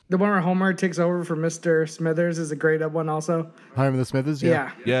 definitely. The one where Homer takes over for Mr. Smithers is a great one also. Homer the Smithers,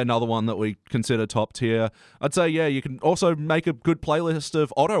 yeah. Yeah, another one that we consider top tier. I'd say, yeah, you can also make a good playlist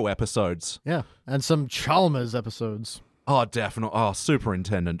of Otto episodes. Yeah, and some Chalmers episodes. Oh, definitely. Oh,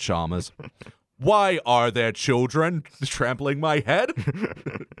 Superintendent Chalmers. Why are there children trampling my head?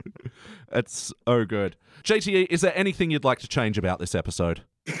 It's so good. JTE, is there anything you'd like to change about this episode?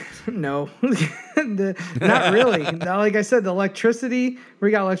 No, not really. Like I said, the electricity,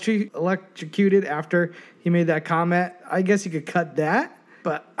 we got electrocuted after he made that comment. I guess you could cut that.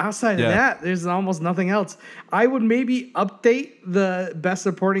 But outside of that, there's almost nothing else. I would maybe update the best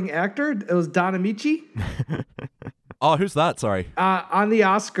supporting actor. It was Don Amici. Oh, who's that? Sorry. On the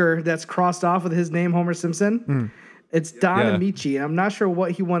Oscar that's crossed off with his name, Homer Simpson. It's Don Amici. I'm not sure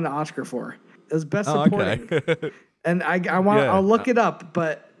what he won the Oscar for. It was best supporting. Okay. And I'll look it up,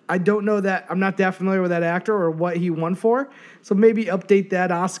 but I don't know that. I'm not that familiar with that actor or what he won for. So maybe update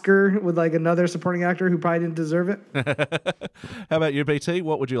that Oscar with like another supporting actor who probably didn't deserve it. How about you, BT?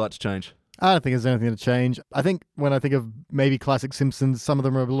 What would you like to change? I don't think there's anything to change. I think when I think of maybe classic Simpsons, some of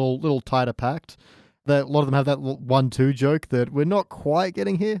them are a little tighter packed. That a lot of them have that 1-2 joke that we're not quite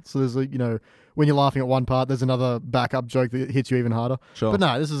getting here. So there's when you're laughing at one part, there's another backup joke that hits you even harder. Sure. But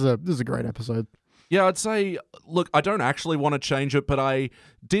no, this is a great episode. Yeah, I'd say, look, I don't actually want to change it, but I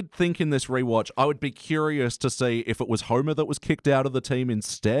did think in this rewatch, I would be curious to see if it was Homer that was kicked out of the team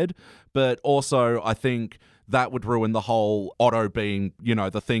instead. But also, I think that would ruin the whole Otto being,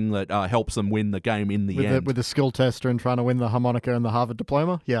 the thing that helps them win the game in the end. With the skill tester and trying to win the harmonica and the Harvard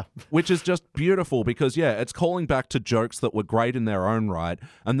diploma? Yeah. Which is just beautiful because, it's calling back to jokes that were great in their own right,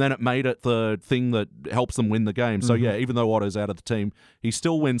 and then it made it the thing that helps them win the game. So, even though Otto's out of the team, he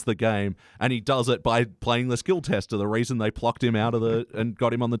still wins the game, and he does it by playing the skill tester, the reason they plucked him out of and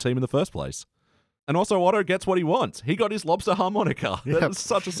got him on the team in the first place. And also, Otto gets what he wants. He got his lobster harmonica. Yep. That was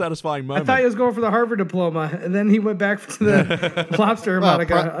such a satisfying moment. I thought he was going for the Harvard diploma, and then he went back to the lobster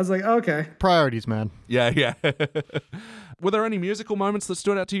harmonica. I was like, okay. Priorities, man. Yeah. Were there any musical moments that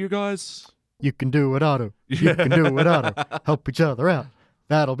stood out to you guys? You can do it, Otto. You can do it, Otto. Help each other out.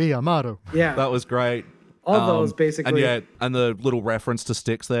 That'll be our motto. Yeah. That was great. All those, basically. And the little reference to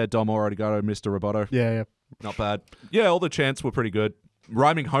Styx there, Domo Arigato, Mr. Roboto. Yeah. Not bad. Yeah, all the chants were pretty good.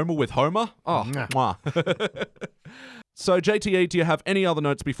 Rhyming Homer with Homer? Oh, mwah. So, JTE, do you have any other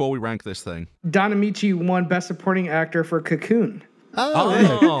notes before we rank this thing? Don Amici won Best Supporting Actor for Cocoon.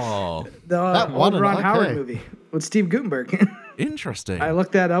 Oh. The old Ron Howard movie with Steve Guttenberg. Interesting. I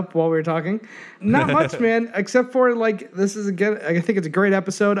looked that up while we were talking. Not much, man, except for, this is, again, I think it's a great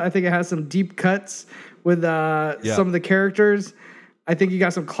episode. I think it has some deep cuts with some of the characters. I think you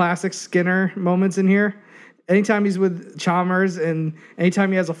got some classic Skinner moments in here. Anytime he's with Chalmers and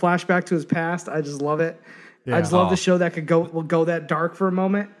anytime he has a flashback to his past, I just love it. Yeah. I just love the show that will go that dark for a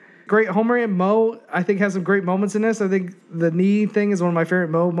moment. Great. Homer and Moe, I think, has some great moments in this. I think the knee thing is one of my favorite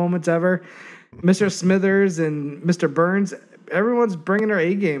Moe moments ever. Mr. Smithers and Mr. Burns, everyone's bringing their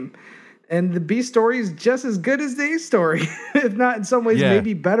A game. And the B story is just as good as the A story, if not in some ways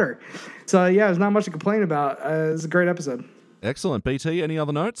maybe better. So, there's not much to complain about. It's a great episode. Excellent. BT, any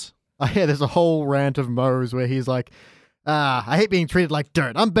other notes? Yeah, there's a whole rant of Moe's where he's like, I hate being treated like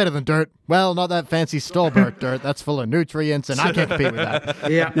dirt. I'm better than dirt. Well, not that fancy store-bought dirt. That's full of nutrients, and I can't compete with that.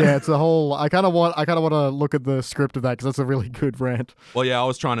 Yeah, it's a whole. I kind of want to look at the script of that because that's a really good rant. Well, I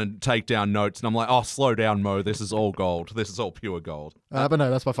was trying to take down notes, and I'm like, oh, slow down, Moe. This is all gold. This is all pure gold. But no,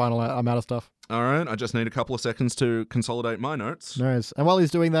 that's my final. I'm out of stuff. All right, I just need a couple of seconds to consolidate my notes. Nice. And while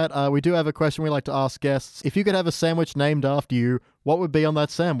he's doing that, we do have a question we like to ask guests. If you could have a sandwich named after you, what would be on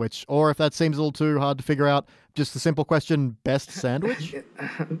that sandwich? Or if that seems a little too hard to figure out, just the simple question, best sandwich?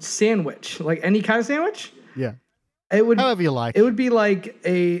 Sandwich. Like any kind of sandwich? Yeah. It would, however you like. It would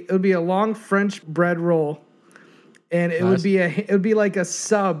be a long French bread roll. And it would be like a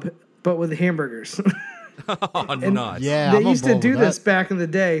sub, but with hamburgers. Oh, nice. Yeah, they used to do this back in the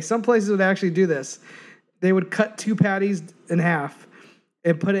day. Some places would actually do this. They would cut 2 patties in half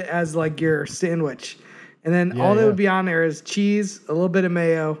and put it as like your sandwich. And then all that would be on there is cheese, a little bit of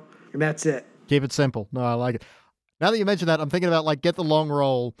mayo, and that's it. Keep it simple. No, I like it. Now that you mention that, I'm thinking about get the long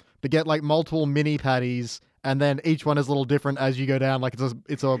roll, but get multiple mini patties, and then each one is a little different as you go down.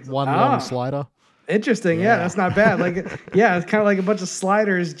 It's a one long slider. Interesting. Yeah, that's not bad. It's kind of like a bunch of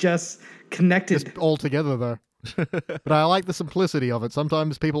sliders just connected. Just all together, though. But I like the simplicity of it.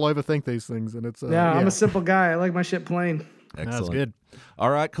 Sometimes people overthink these things, and it's... I'm a simple guy. I like my shit plain. Excellent. That's good. All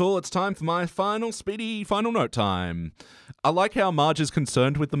right, cool. It's time for my speedy final note time. I like how Marge is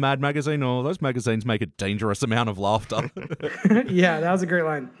concerned with the Mad magazine. Oh, those magazines make a dangerous amount of laughter. Yeah, that was a great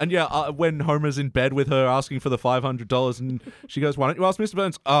line. And yeah, when Homer's in bed with her asking for the $500 and she goes, why don't you ask Mr.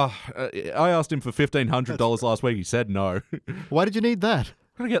 Burns? I asked him for $1,500 last week. He said no. Why did you need that?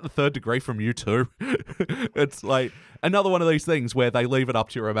 I'm going to get the third degree from you too. It's like another one of these things where they leave it up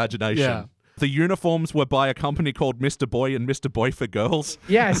to your imagination. Yeah. The uniforms were by a company called Mr. Boy and Mr. Boy for Girls.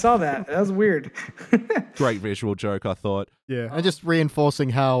 Yeah, I saw that. That was weird. Great visual joke, I thought. Yeah. And just reinforcing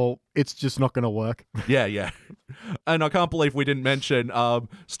how it's just not going to work. Yeah. And I can't believe we didn't mention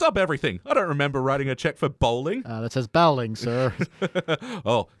Stub Everything. I don't remember writing a check for bowling. That says bowling, sir.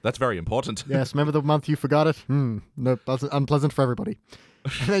 Oh, that's very important. Yes, remember the month you forgot it? No, that's unpleasant for everybody.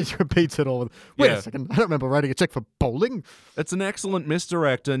 And then she repeats it all with, wait a second, I don't remember writing a check for bowling. It's an excellent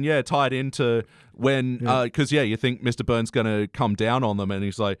misdirect and, tied into when, because, you think Mr. Burns going to come down on them and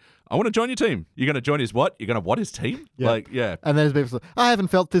he's like, I want to join your team. You're going to join his what? You're going to what his team? Yeah. And then his like, I haven't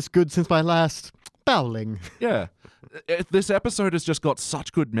felt this good since my last bowling. Yeah. This episode has just got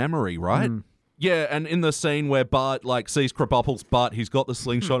such good memory, right? Yeah, and in the scene where Bart sees Krabappel's butt, he's got the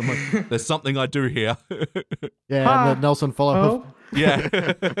slingshot. I'm like, there's something I do here. Yeah, and the Nelson follow-up. Yeah.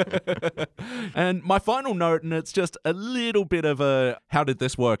 And my final note, and it's just a little bit of a, how did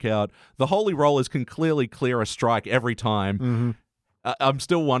this work out? The Holy Rollers can clearly clear a strike every time. Mm-hmm. I'm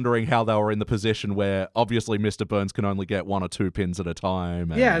still wondering how they were in the position where obviously Mr. Burns can only get 1 or 2 pins at a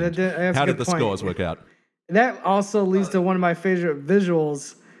time. Yeah, that's how a did good the point. scores work out? That also leads to one of my favorite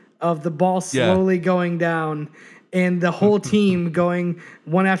visuals of the ball slowly going down and the whole team going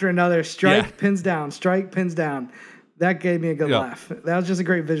one after another, strike, pins down, strike, pins down. That gave me a good laugh. That was just a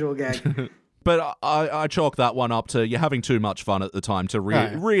great visual gag. But I chalk that one up to you're having too much fun at the time to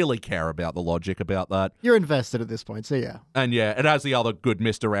really care about the logic about that. You're invested at this point, so yeah. And it has the other good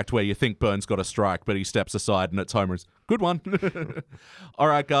misdirect where you think Burns got a strike, but he steps aside and it's Homer's. Good one. All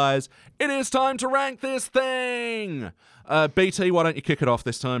right, guys. It is time to rank this thing. BT, why don't you kick it off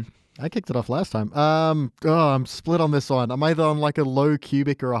this time? I kicked it off last time. I'm split on this one. I'm either on a low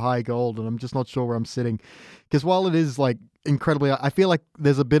cubic or a high gold, and I'm just not sure where I'm sitting. Because while it is incredibly, I feel like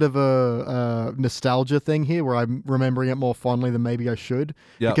there's a bit of a nostalgia thing here where I'm remembering it more fondly than maybe I should.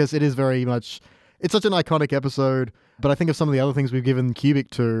 Yep. Because it is very much, it's such an iconic episode. But I think of some of the other things we've given Cubic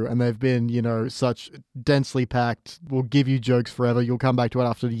to, and they've been, such densely packed, will give you jokes forever. You'll come back to it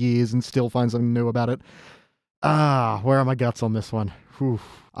after years and still find something new about it. Where are my guts on this one? Whew.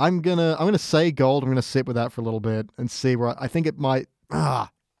 I'm gonna say gold. I'm gonna sit with that for a little bit and see where I think it might. God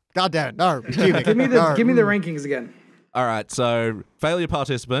damn it! No, Cubic. give me the rankings again. All right, so failure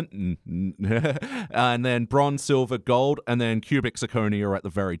participant, and then bronze, silver, gold, and then cubic zirconia are at the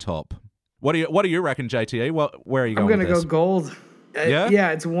very top. What do you reckon, JTE? Where are you going? I'm gonna with this? go gold.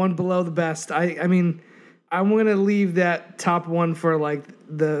 Yeah, it's one below the best. I mean, I'm gonna leave that top one for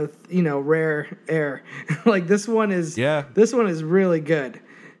the rare air. This one is really good.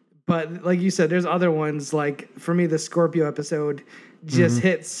 But like you said, there's other ones for me the Scorpio episode just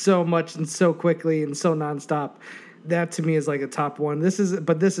hit so much and so quickly and so nonstop. That to me is a top one. This is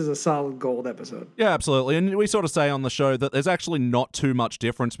a solid gold episode. Yeah, absolutely. And we sort of say on the show that there's actually not too much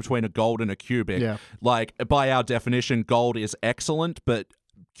difference between a gold and a cubic. Yeah. By our definition, gold is excellent, but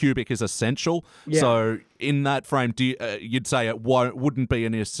cubic is essential. Yeah. So in that frame, you'd say it wouldn't be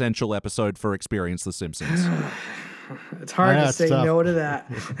an essential episode for Experience The Simpsons. It's hard to say tough. no to that.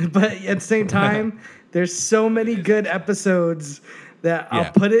 But at the same time, there's so many good episodes that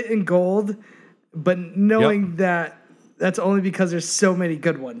I'll put it in gold, but knowing that that's only because there's so many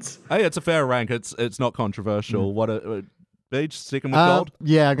good ones. Hey, it's a fair rank. It's not controversial. Beach, sticking with gold?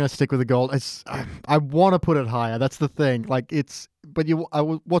 Yeah, I'm going to stick with the gold. I want to put it higher. That's the thing. I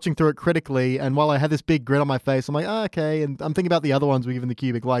was watching through it critically, and while I had this big grin on my face, I'm like, okay. And I'm thinking about the other ones we give in the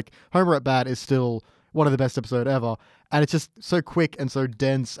cubic. Homer at Bat is still one of the best episodes ever. And it's just so quick and so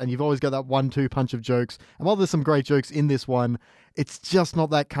dense, and you've always got that 1-2 punch of jokes. And while there's some great jokes in this one, it's just not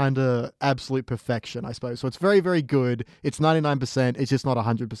that kind of absolute perfection, I suppose. So it's very, very good. It's 99%. It's just not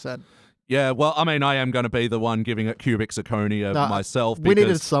 100%. Yeah, well, I mean, I am going to be the one giving it cubic zirconia myself. We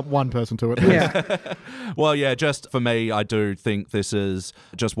needed one person to it. Yeah. Well, yeah, just for me, I do think this is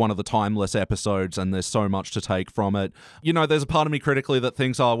just one of the timeless episodes, and there's so much to take from it. There's a part of me critically that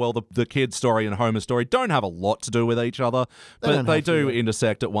thinks, the kid's story and Homer's story don't have a lot to do with each other, but they do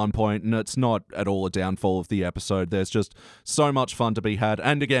intersect at one point, and it's not at all a downfall of the episode. There's just so much fun to be had.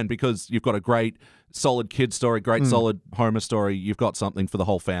 And again, because you've got a great solid kid story, great solid Homer story, you've got something for the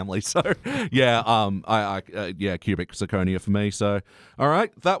whole family. So yeah, cubic zirconia for me. So all right,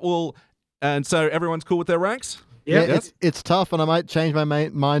 and so everyone's cool with their ranks? Yeah. Yeah, it's tough, and I might change my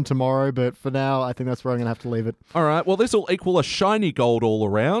mind tomorrow, but for now, I think that's where I'm going to have to leave it. All right, well, this will equal a shiny gold all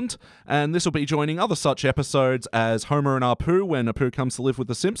around, and this will be joining other such episodes as Homer and Apu when Apu comes to live with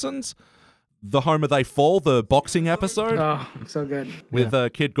the Simpsons, the Homer They Fall, the boxing episode. Oh, so good. With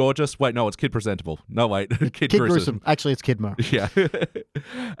Kid Gorgeous. Wait, no, it's Kid Presentable. No, wait. Kid Gruesome. Actually, it's Kidmo. Yeah.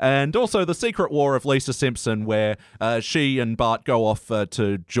 And also The Secret War of Lisa Simpson, where she and Bart go off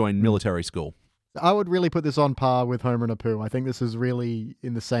to join military school. I would really put this on par with Homer and Apu. I think this is really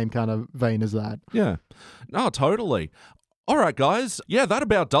in the same kind of vein as that. Yeah. No, totally. All right, guys. Yeah, that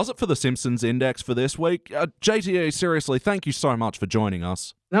about does it for the Simpsons Index for this week. JTE, seriously, thank you so much for joining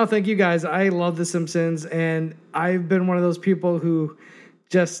us. No, thank you guys. I love The Simpsons, and I've been one of those people who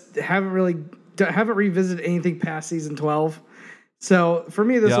just haven't revisited anything past season 12. So for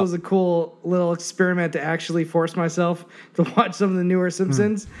me, this was a cool little experiment to actually force myself to watch some of the newer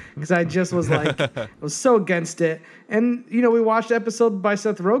Simpsons, because I just was like, I was so against it. And, we watched an episode by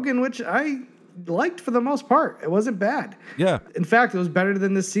Seth Rogen, which I liked for the most part. It wasn't bad. Yeah. In fact, it was better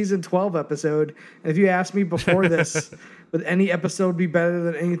than this season 12 episode. And if you asked me before this, would any episode be better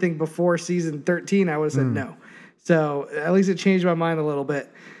than anything before season 13, I would have said no. So at least it changed my mind a little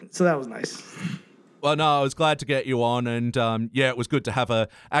bit. So that was nice. Well, no, I was glad to get you on, and it was good to have a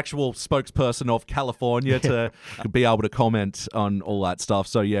actual spokesperson of California to be able to comment on all that stuff.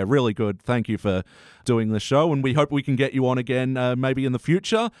 So, yeah, really good. Thank you for doing the show, and we hope we can get you on again maybe in the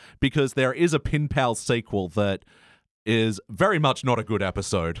future, because there is a Pin Pal sequel that is very much not a good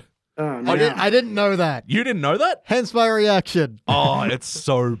episode. Oh, no. I didn't know that. You didn't know that? Hence my reaction. Oh, it's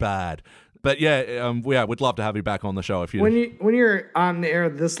so bad. But we'd love to have you back on the show if you. When you're on the air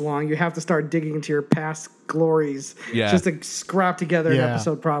this long, you have to start digging into your past glories, just to scrap together an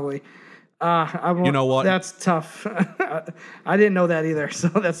episode. Probably. You know what? That's tough. I didn't know that either, so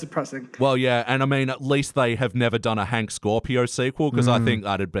that's depressing. Well, yeah, and I mean, at least they have never done a Hank Scorpio sequel, because I think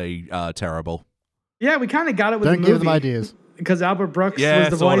that'd be terrible. Yeah, we kind of got it with the movie. Don't give them ideas. Because Albert Brooks was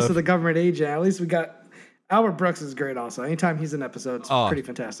the voice of the government agent. At least we got. Albert Brooks is great also. Anytime he's in episodes, pretty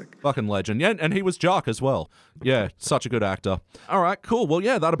fantastic. Fucking legend. Yeah, and he was Jock as well. Yeah, such a good actor. All right, cool. Well,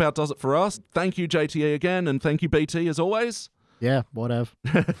 yeah, that about does it for us. Thank you, JTE, again, and thank you, BT, as always. Yeah, whatever.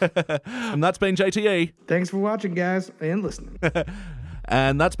 And that's been JTE. Thanks for watching, guys, and listening.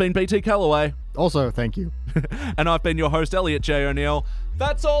 And that's been BT Calloway. Also, thank you. And I've been your host, Elliot J. O'Neill.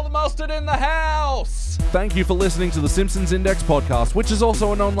 That's all the mustard in the house! Thank you for listening to the Simpsons Index podcast, which is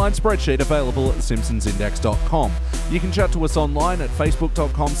also an online spreadsheet available at thesimpsonsindex.com. You can chat to us online at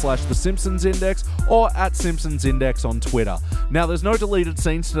facebook.com/thesimpsonsindex or at simpsonsindex on Twitter. Now, there's no deleted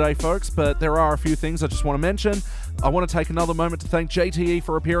scenes today, folks, but there are a few things I just want to mention. I want to take another moment to thank JTE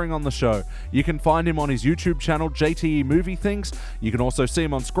for appearing on the show. You can find him on his YouTube channel, JTE Movie Thinks. You can also see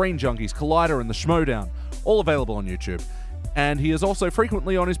him on Screen Junkies, Collider, and The Schmodown, all available on YouTube. And he is also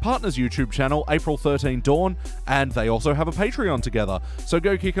frequently on his partner's YouTube channel, April 13 Dawn, and they also have a Patreon together. So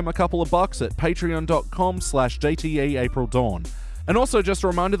go kick him a couple of bucks at patreon.com/JTE April Dawn. And also just a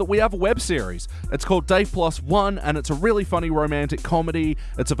reminder that we have a web series. It's called Dave Plus One, and it's a really funny romantic comedy.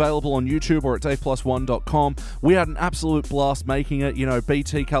 It's available on YouTube or at daveplusone.com. We had an absolute blast making it.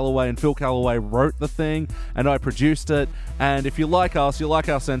 BT Calloway and Phil Calloway wrote the thing, and I produced it. And if you like us, you like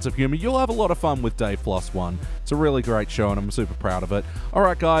our sense of humor, you'll have a lot of fun with Dave Plus One. It's a really great show, and I'm super proud of it. All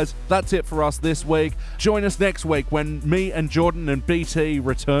right, guys, that's it for us this week. Join us next week when me and Jordan and BT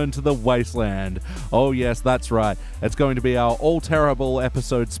return to the wasteland. Oh, yes, that's right. It's going to be our all terrible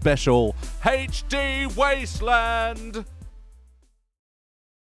episode special, HD Wasteland.